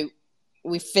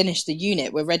 we've finished the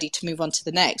unit, we're ready to move on to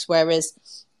the next. Whereas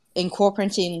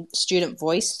incorporating student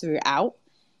voice throughout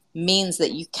means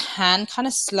that you can kind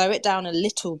of slow it down a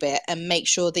little bit and make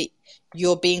sure that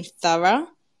you're being thorough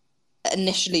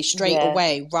initially straight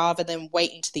away, rather than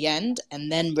waiting to the end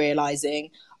and then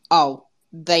realizing, oh,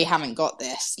 they haven't got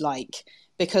this,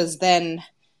 because then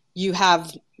you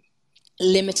have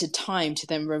limited time to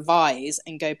then revise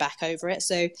and go back over it.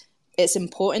 So it's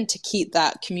important to keep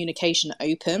that communication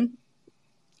open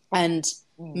and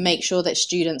make sure that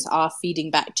students are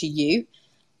feeding back to you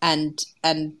and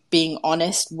being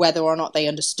honest whether or not they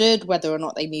understood, whether or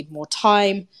not they need more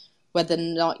time, whether or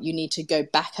not you need to go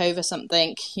back over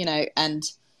something, and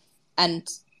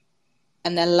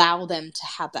allow them to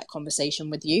have that conversation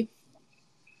with you.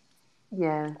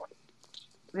 Yeah,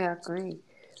 I agree.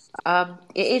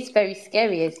 It is very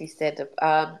scary, as you said,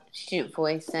 student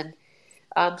voice, and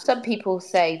some people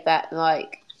say that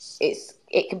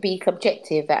it can be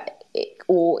subjective,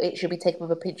 or it should be taken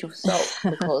with a pinch of salt,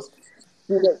 because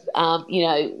students,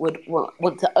 would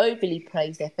want to overly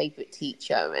praise their favorite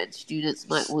teacher, and students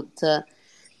might want to,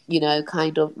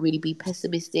 kind of really be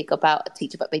pessimistic about a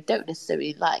teacher that they don't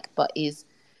necessarily like, but is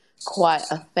quite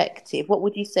effective. What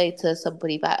would you say to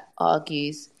somebody that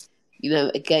argues,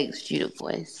 against student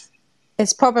voice?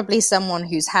 It's probably someone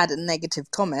who's had a negative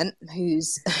comment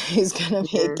who's going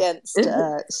to be against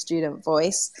student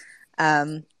voice.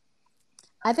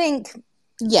 I think,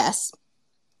 yes,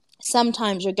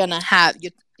 sometimes you're going to have,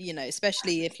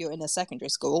 especially if you're in a secondary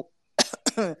school,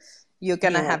 you're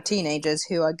going to have teenagers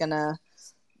who are going to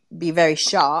be very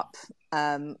sharp.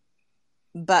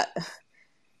 But,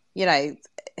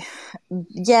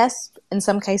 yes, in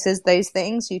some cases, those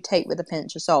things you take with a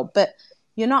pinch of salt. But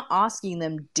you're not asking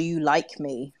them, do you like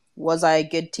me? Was I a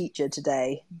good teacher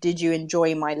today? Did you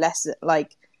enjoy my lesson?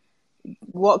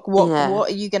 What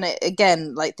are you going to,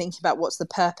 again, thinking about what's the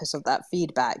purpose of that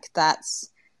feedback?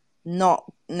 That's not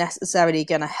necessarily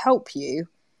going to help you.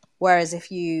 Whereas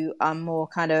if you are more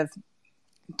kind of,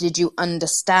 did you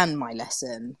understand my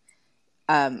lesson?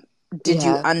 Did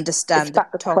you understand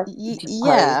the topic?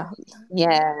 Yeah,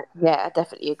 I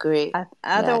definitely agree.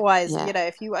 Otherwise,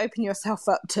 if you open yourself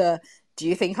up to, do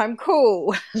you think I'm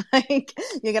cool? You're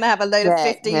going to have a load of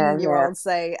 15-year-olds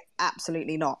say,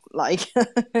 absolutely not.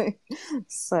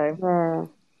 So.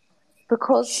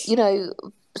 Because,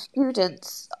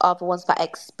 students are the ones that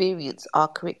experience our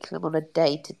curriculum on a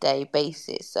day-to-day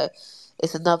basis. So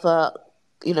it's another,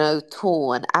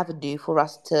 tool and avenue for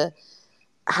us to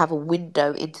have a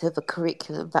window into the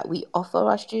curriculum that we offer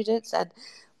our students. And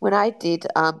when I did,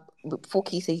 for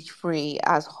Key Stage 3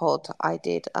 as HOD, I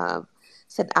did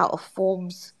send out a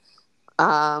forms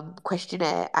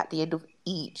questionnaire at the end of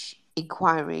each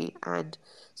inquiry, and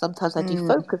sometimes I do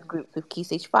focus groups with Key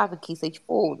Stage 5 and Key Stage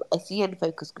 4, SEN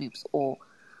focus groups, or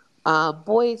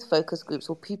boys focus groups,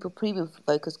 or pupil premium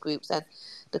focus groups, and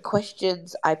the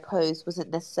questions I posed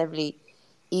wasn't necessarily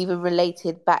even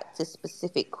related back to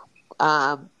specific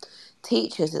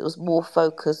teachers. It was more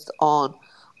focused on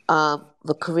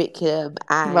the curriculum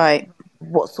and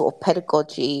what sort of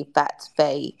pedagogy that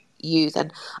they use.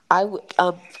 And a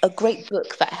great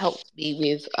book that helped me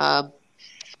with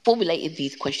formulating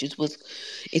these questions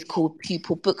is called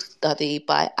Pupil Book Study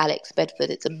by Alex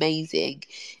Bedford. It's amazing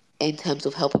in terms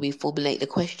of helping me formulate the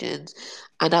questions,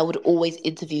 and I would always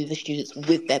interview the students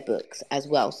with their books as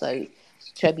well. So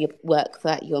show me a work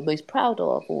that you're most proud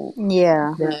of, or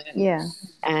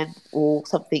or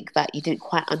something that you didn't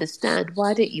quite understand.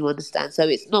 Why didn't you understand? So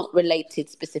it's not related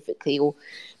specifically or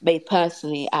made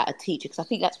personally at a teacher, because I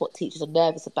think that's what teachers are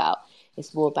nervous about.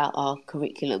 It's more about our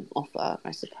curriculum offer,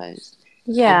 I suppose.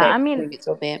 Yeah, I mean,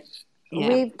 of it.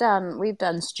 We've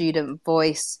done student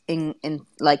voice in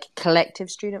collective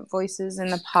student voices in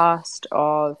the past,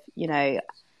 of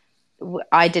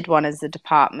I did one as the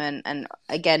department, and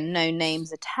again, no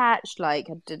names attached. Like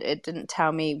it didn't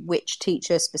tell me which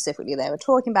teacher specifically they were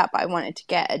talking about, but I wanted to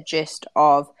get a gist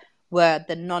of were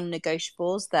the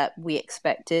non-negotiables that we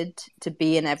expected to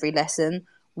be in every lesson,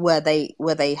 were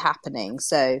they happening?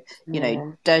 So,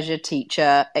 does your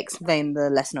teacher explain the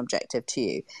lesson objective to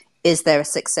you? Is there a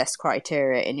success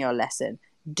criteria in your lesson?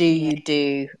 Do you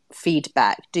do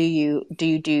feedback? Do you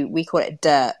do, we call it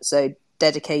DIRT, so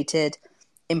dedicated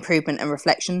improvement and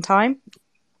reflection time.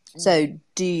 So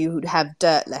do you have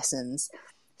DIRT lessons?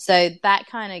 So that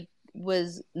kind of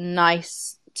was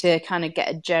nice to kind of get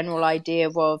a general idea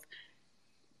of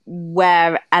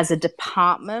where as a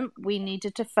department we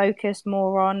needed to focus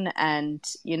more on, and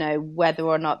whether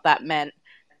or not that meant,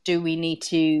 do we need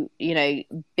to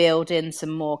build in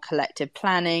some more collective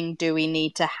planning? Do we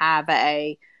need to have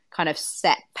a kind of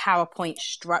set PowerPoint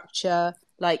structure?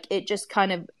 Like, it just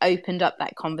kind of opened up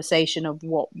that conversation of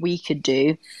what we could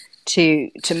do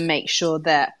to make sure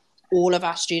that all of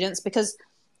our students, because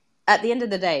at the end of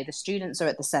the day, the students are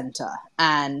at the center,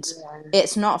 and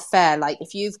it's not fair. Like,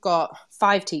 if you've got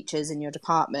 5 teachers in your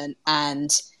department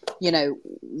and,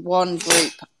 one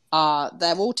group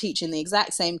they're all teaching the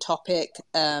exact same topic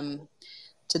to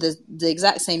the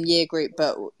exact same year group,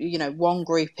 but, one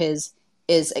group is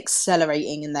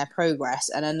accelerating in their progress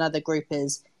and another group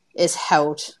is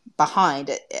held behind.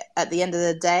 At the end of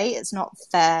the day, it's not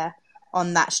fair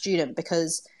on that student,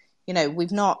 because,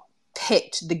 we've not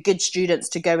picked the good students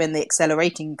to go in the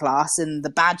accelerating class and the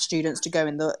bad students to go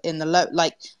in the low.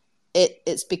 Like,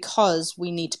 it's because we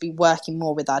need to be working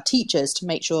more with our teachers to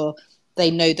make sure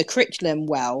they know the curriculum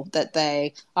well, that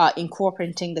they are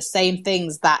incorporating the same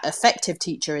things that effective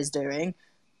teacher is doing,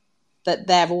 that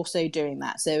they're also doing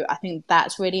that. So I think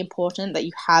that's really important, that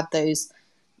you have those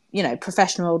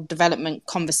professional development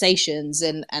conversations,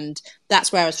 and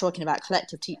that's where I was talking about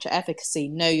collective teacher efficacy.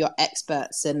 Know your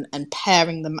experts and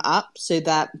pairing them up so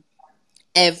that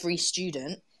every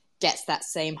student gets that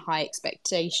same high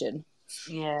expectation.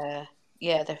 Yeah,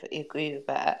 definitely agree with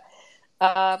that.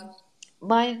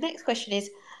 My next question is,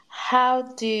 how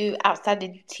do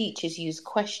outstanding teachers use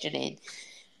questioning?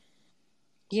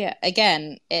 Yeah,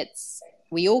 again,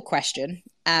 we all question,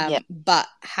 but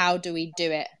how do we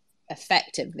do it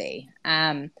effectively?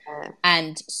 And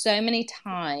so many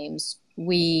times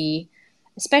we,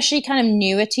 especially kind of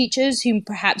newer teachers who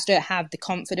perhaps don't have the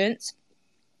confidence,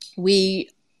 we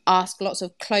ask lots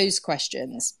of closed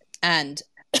questions, and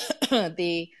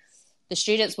the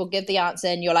students will give the answer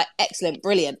and you're like, excellent,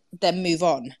 brilliant, then move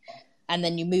on. And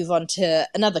then you move on to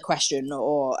another question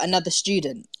or another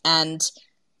student, and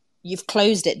you've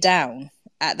closed it down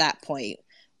at that point.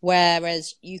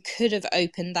 Whereas you could have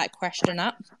opened that question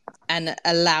up and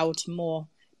allowed more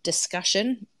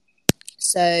discussion.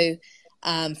 So,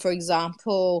 for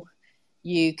example,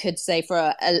 you could say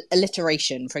for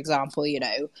alliteration, for example,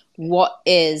 what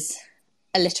is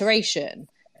alliteration?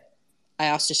 I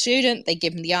asked a student, they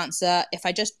give me the answer. If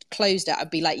I just closed it,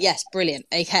 I'd be like, yes, brilliant,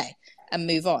 okay, and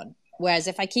move on. Whereas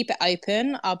if I keep it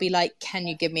open, I'll be like, can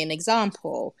you give me an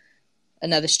example?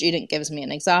 Another student gives me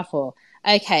an example.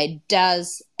 Okay,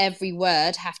 does every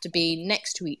word have to be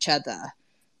next to each other?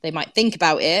 They might think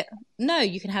about it. No,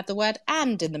 you can have the word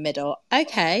and in the middle.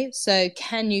 Okay, so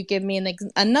can you give me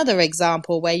another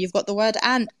example where you've got the word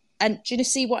and? And do you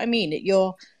see what I mean?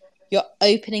 You're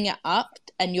opening it up,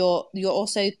 and you're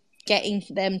also getting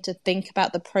them to think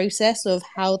about the process of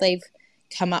how they've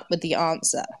come up with the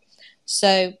answer.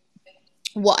 So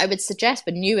what I would suggest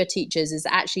for newer teachers is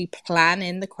actually plan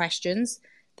in the questions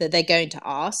that they're going to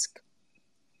ask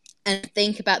and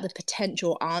think about the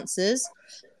potential answers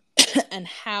and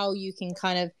how you can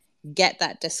kind of get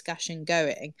that discussion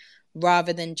going,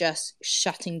 rather than just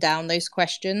shutting down those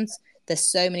questions. There's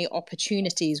so many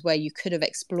opportunities where you could have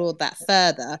explored that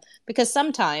further, because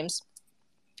sometimes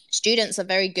students are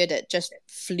very good at just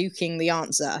fluking the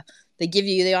answer. They give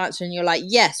you the answer and you're like,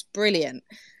 yes, brilliant.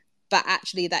 But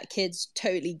actually that kid's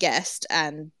totally guessed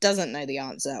and doesn't know the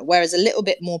answer. Whereas a little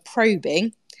bit more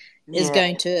probing is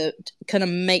going to kind of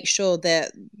make sure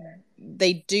that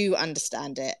they do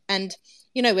understand it. And,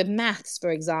 with maths, for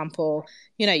example,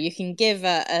 you can give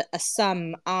a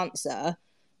sum answer,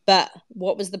 but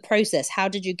what was the process? How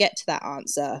did you get to that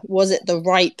answer? Was it the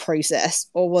right process,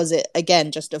 or was it,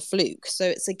 again, just a fluke? So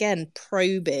it's, again,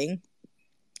 probing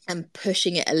and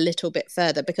pushing it a little bit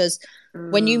further, because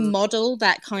when you model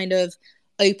that kind of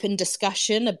open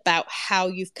discussion about how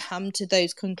you've come to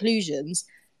those conclusions,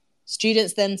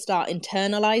 students then start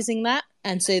internalizing that,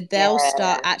 and so they'll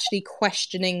start actually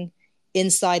questioning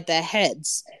inside their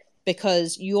heads,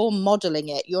 because you're modeling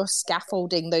it, you're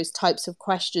scaffolding those types of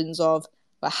questions of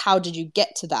but how did you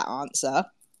get to that answer?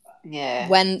 Yeah.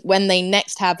 When they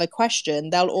next have a question,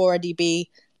 they'll already be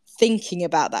thinking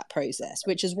about that process,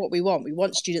 which is what we want. We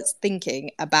want students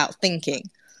thinking about thinking.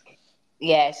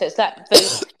 Yeah, so it's like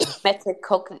those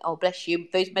metacognitive, oh bless you,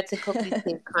 those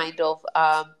metacognitive kind of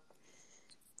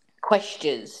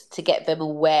questions to get them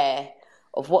aware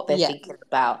of what they're Yeah, thinking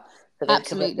about for them to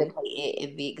absolutely. replicate it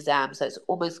in the exam. So it's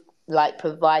almost like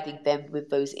providing them with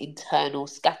those internal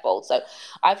scaffolds. So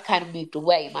I've kind of moved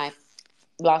away my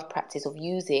last practice of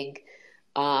using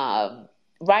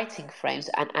writing frames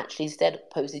and actually instead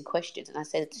posing questions. And I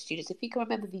said to students, if you can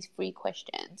remember these 3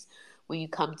 questions when you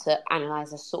come to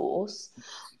analyze a source,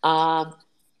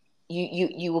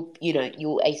 you will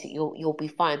you'll ace it, you'll be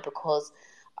fine, because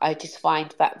I just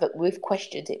find that with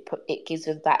questions it gives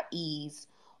them that ease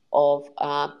of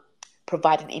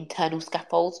providing internal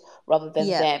scaffolds rather than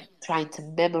Yeah, them trying to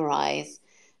memorize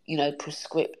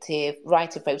prescriptive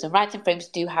writing frames. And writing frames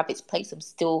do have its place. I'm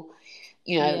still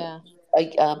yeah,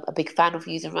 a big fan of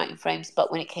using writing frames,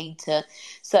 but when it came to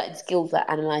certain skills like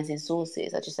analyzing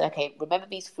sources, I just said, okay, remember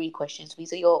these 3 questions.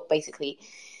 These are your basically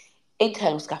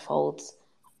internal scaffolds,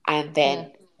 and yeah,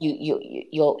 then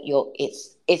you're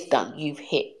it's done. You've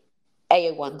hit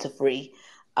AO1 to 3.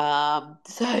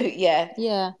 So yeah.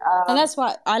 yeah. And that's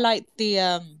why I like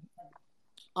the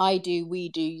I do, we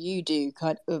do, you do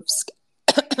kind of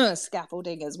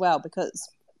scaffolding as well, because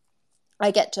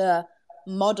I get to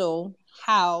model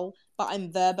how, but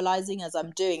I'm verbalizing as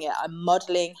I'm doing it. I'm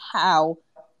modeling how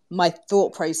my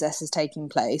thought process is taking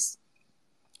place.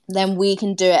 Then we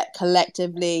can do it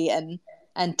collectively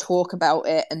and talk about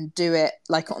it and do it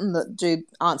like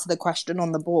answer the question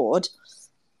on the board,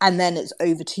 and then it's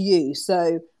over to you.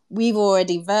 So we've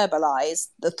already verbalized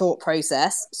the thought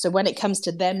process. So when it comes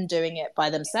to them doing it by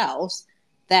themselves,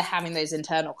 they're having those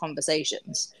internal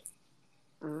conversations.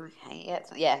 Okay,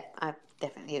 yeah, I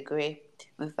definitely agree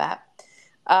with that.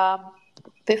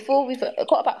 Before we've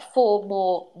got about 4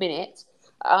 more minutes,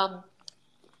 I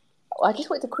just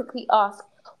wanted to quickly ask,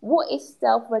 what is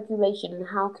self-regulation and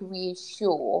how can we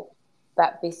ensure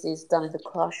that this is done in the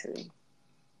classroom?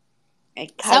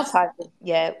 It kind of Self ties in,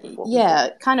 yeah, with what we Yeah,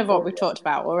 talked kind of what about we before. talked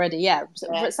about already. Yeah,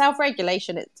 Yeah,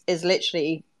 self-regulation is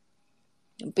literally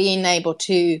being able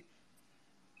to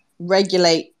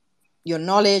regulate your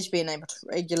knowledge, being able to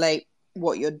regulate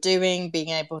what you're doing, being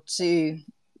able to.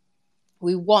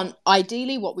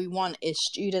 Ideally, what we want is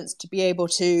students to be able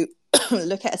to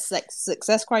look at a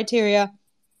success criteria,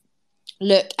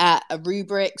 look at a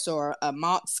rubrics or a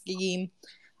mark scheme,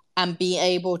 and be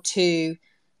able to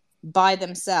by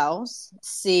themselves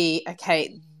see,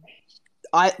 okay,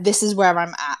 this is where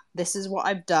I'm at, this is what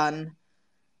I've done,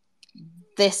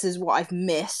 this is what I've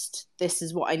missed, this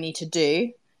is what I need to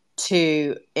do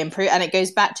to improve. And it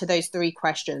goes back to those 3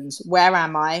 questions: where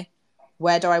am I,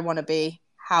 where do I want to be,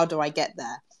 how do I get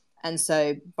there? And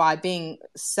so by being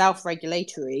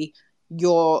self-regulatory,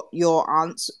 you're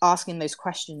asking those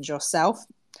questions yourself.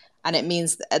 And it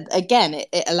means that, again,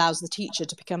 it allows the teacher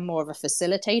to become more of a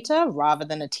facilitator rather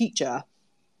than a teacher,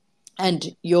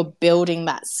 and you're building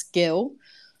that skill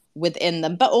within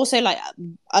them. But also, like,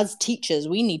 as teachers,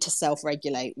 we need to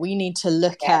self-regulate. We need to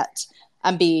look yeah. at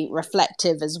and be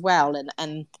reflective as well,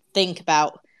 and think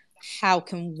about how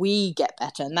can we get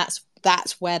better. And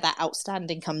that's where that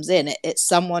outstanding comes in. It's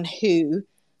someone who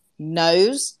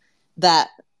knows that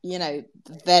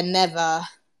they're never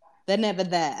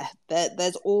there.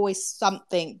 There's always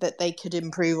something that they could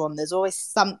improve on. There's always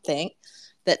something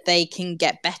that they can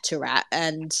get better at.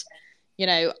 And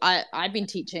I've been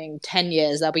teaching 10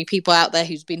 years. There'll be people out there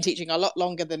who's been teaching a lot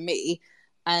longer than me.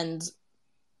 And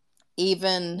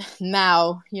even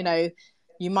now,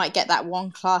 you might get that one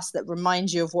class that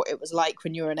reminds you of what it was like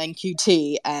when you were an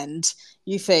NQT, and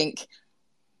you think,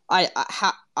 I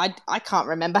can't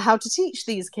remember how to teach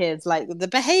these kids. Like, the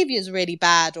behavior is really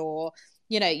bad, or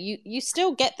you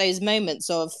still get those moments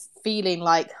of feeling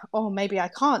like, oh, maybe I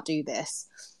can't do this,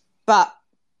 but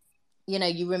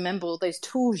you remember all those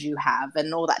tools you have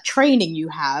and all that training you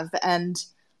have, and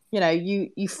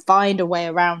you find a way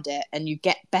around it, and you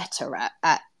get better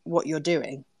at what you're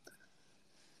doing.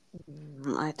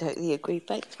 I totally agree.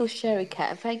 Thanks for sharing,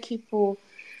 Kat, and thank you for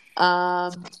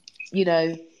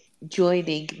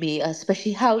joining me,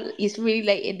 especially how it's really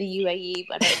late in the UAE.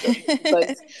 I know you're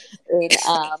both in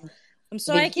I'm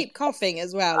sorry I Minsk. keep coughing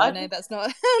as well. I know that's not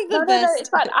the No, best. it's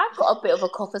fine. I've got a bit of a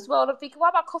cough as well. And I'm thinking, why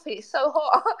am I coughing? It's so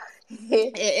hot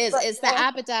here. It is. But It's the yeah.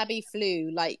 Abu Dhabi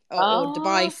flu, like, or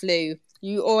Dubai Oh, flu.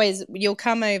 You'll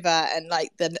come over, and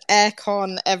like the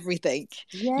aircon, everything.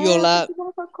 yeah. You'll I'm thinking, why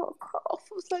have I got a cough?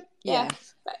 I was like, yeah. yeah,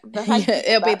 But thank yeah. you for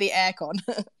It'll be that. the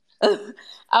aircon.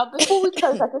 Before we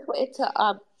close, I just wanted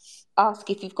to ask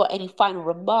if you've got any final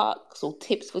remarks or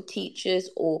tips for teachers,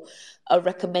 or a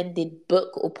recommended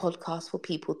book or podcast for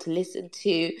people to listen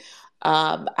to,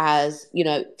 as you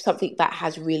know, something that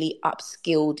has really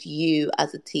upskilled you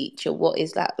as a teacher. What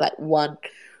is that, like, one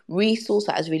resource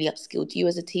that has really upskilled you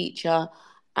as a teacher?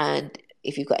 And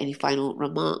if you've got any final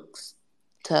remarks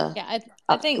to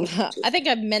I think upskill teachers. I think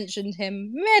I've mentioned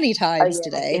him many Oh times yeah,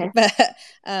 today, yeah.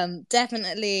 but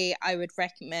definitely I would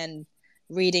recommend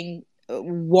reading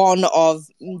one of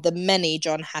the many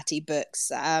John Hattie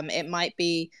books. It might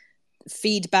be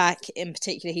feedback in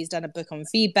particular. He's done a book on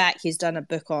feedback. He's done a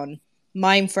book on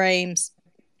mind frames.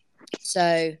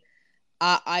 So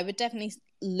I would definitely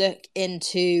look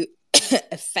into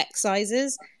effect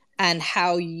sizes and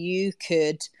how you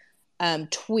could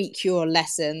tweak your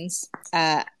lessons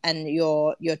and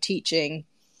your teaching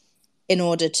in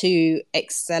order to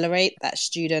accelerate that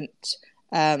student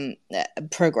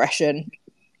progression.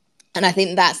 And I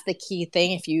think that's the key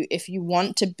thing. If you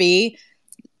want to be,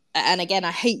 and again,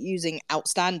 I hate using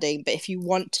outstanding, but if you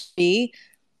want to be,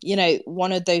 you know,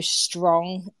 one of those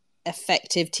strong,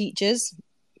 effective teachers,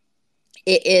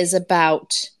 it is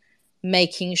about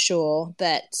making sure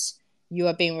that you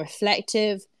are being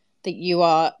reflective, that you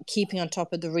are keeping on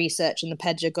top of the research and the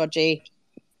pedagogy,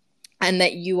 and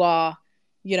that you are,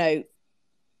 you know,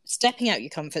 stepping out your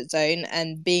comfort zone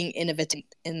and being innovative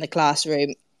in the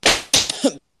classroom.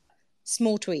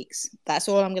 Small tweaks. That's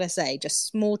all I'm going to say. Just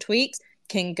small tweaks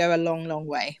can go a long, long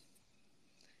way.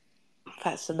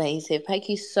 That's amazing. Thank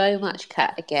you so much,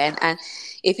 Kat, again. And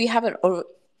if you haven't,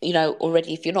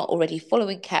 already, if you're not already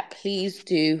following Kat, please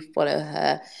do follow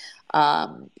her.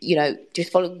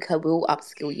 Just following her will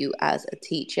upskill you as a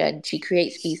teacher. And she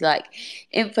creates these like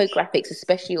infographics,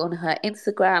 especially on her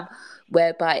Instagram,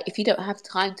 whereby if you don't have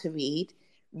time to read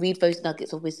those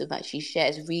nuggets of wisdom that she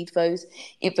shares, read those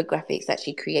infographics that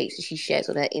she creates and she shares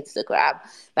on her Instagram.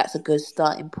 That's a good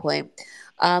starting point.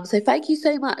 So thank you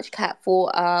so much, Kat,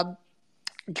 for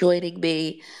joining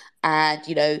me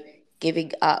and,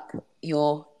 giving up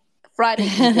your Friday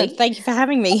evening. Thank you for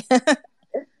having me.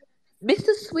 Mr.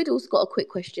 Swiddle's got a quick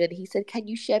question. He said, "Can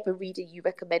you share the reading you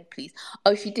recommend, please?"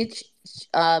 Oh, she did.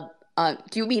 Do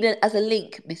you mean it as a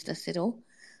link, Mr. Siddle?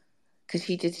 Because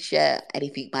she did share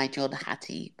anything by John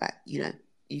Hattie that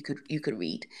you could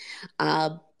read.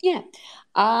 Yeah.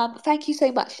 Thank you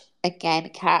so much again,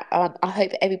 Kat. I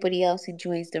hope everybody else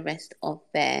enjoys the rest of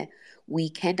their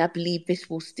weekend. I believe this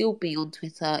will still be on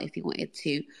Twitter if you wanted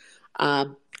to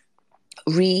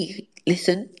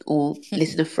re-listen or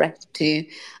listen afresh to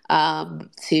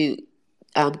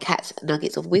Kat's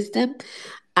Nuggets of Wisdom.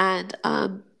 And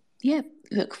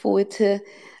look forward to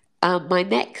my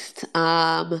next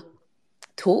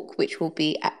talk, which will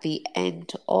be at the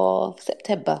end of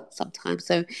September sometime.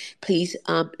 So please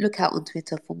look out on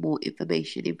Twitter for more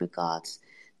information in regards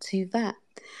to that.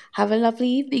 Have a lovely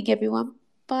evening, everyone.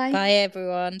 Bye. Bye,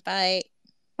 everyone. Bye.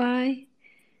 Bye.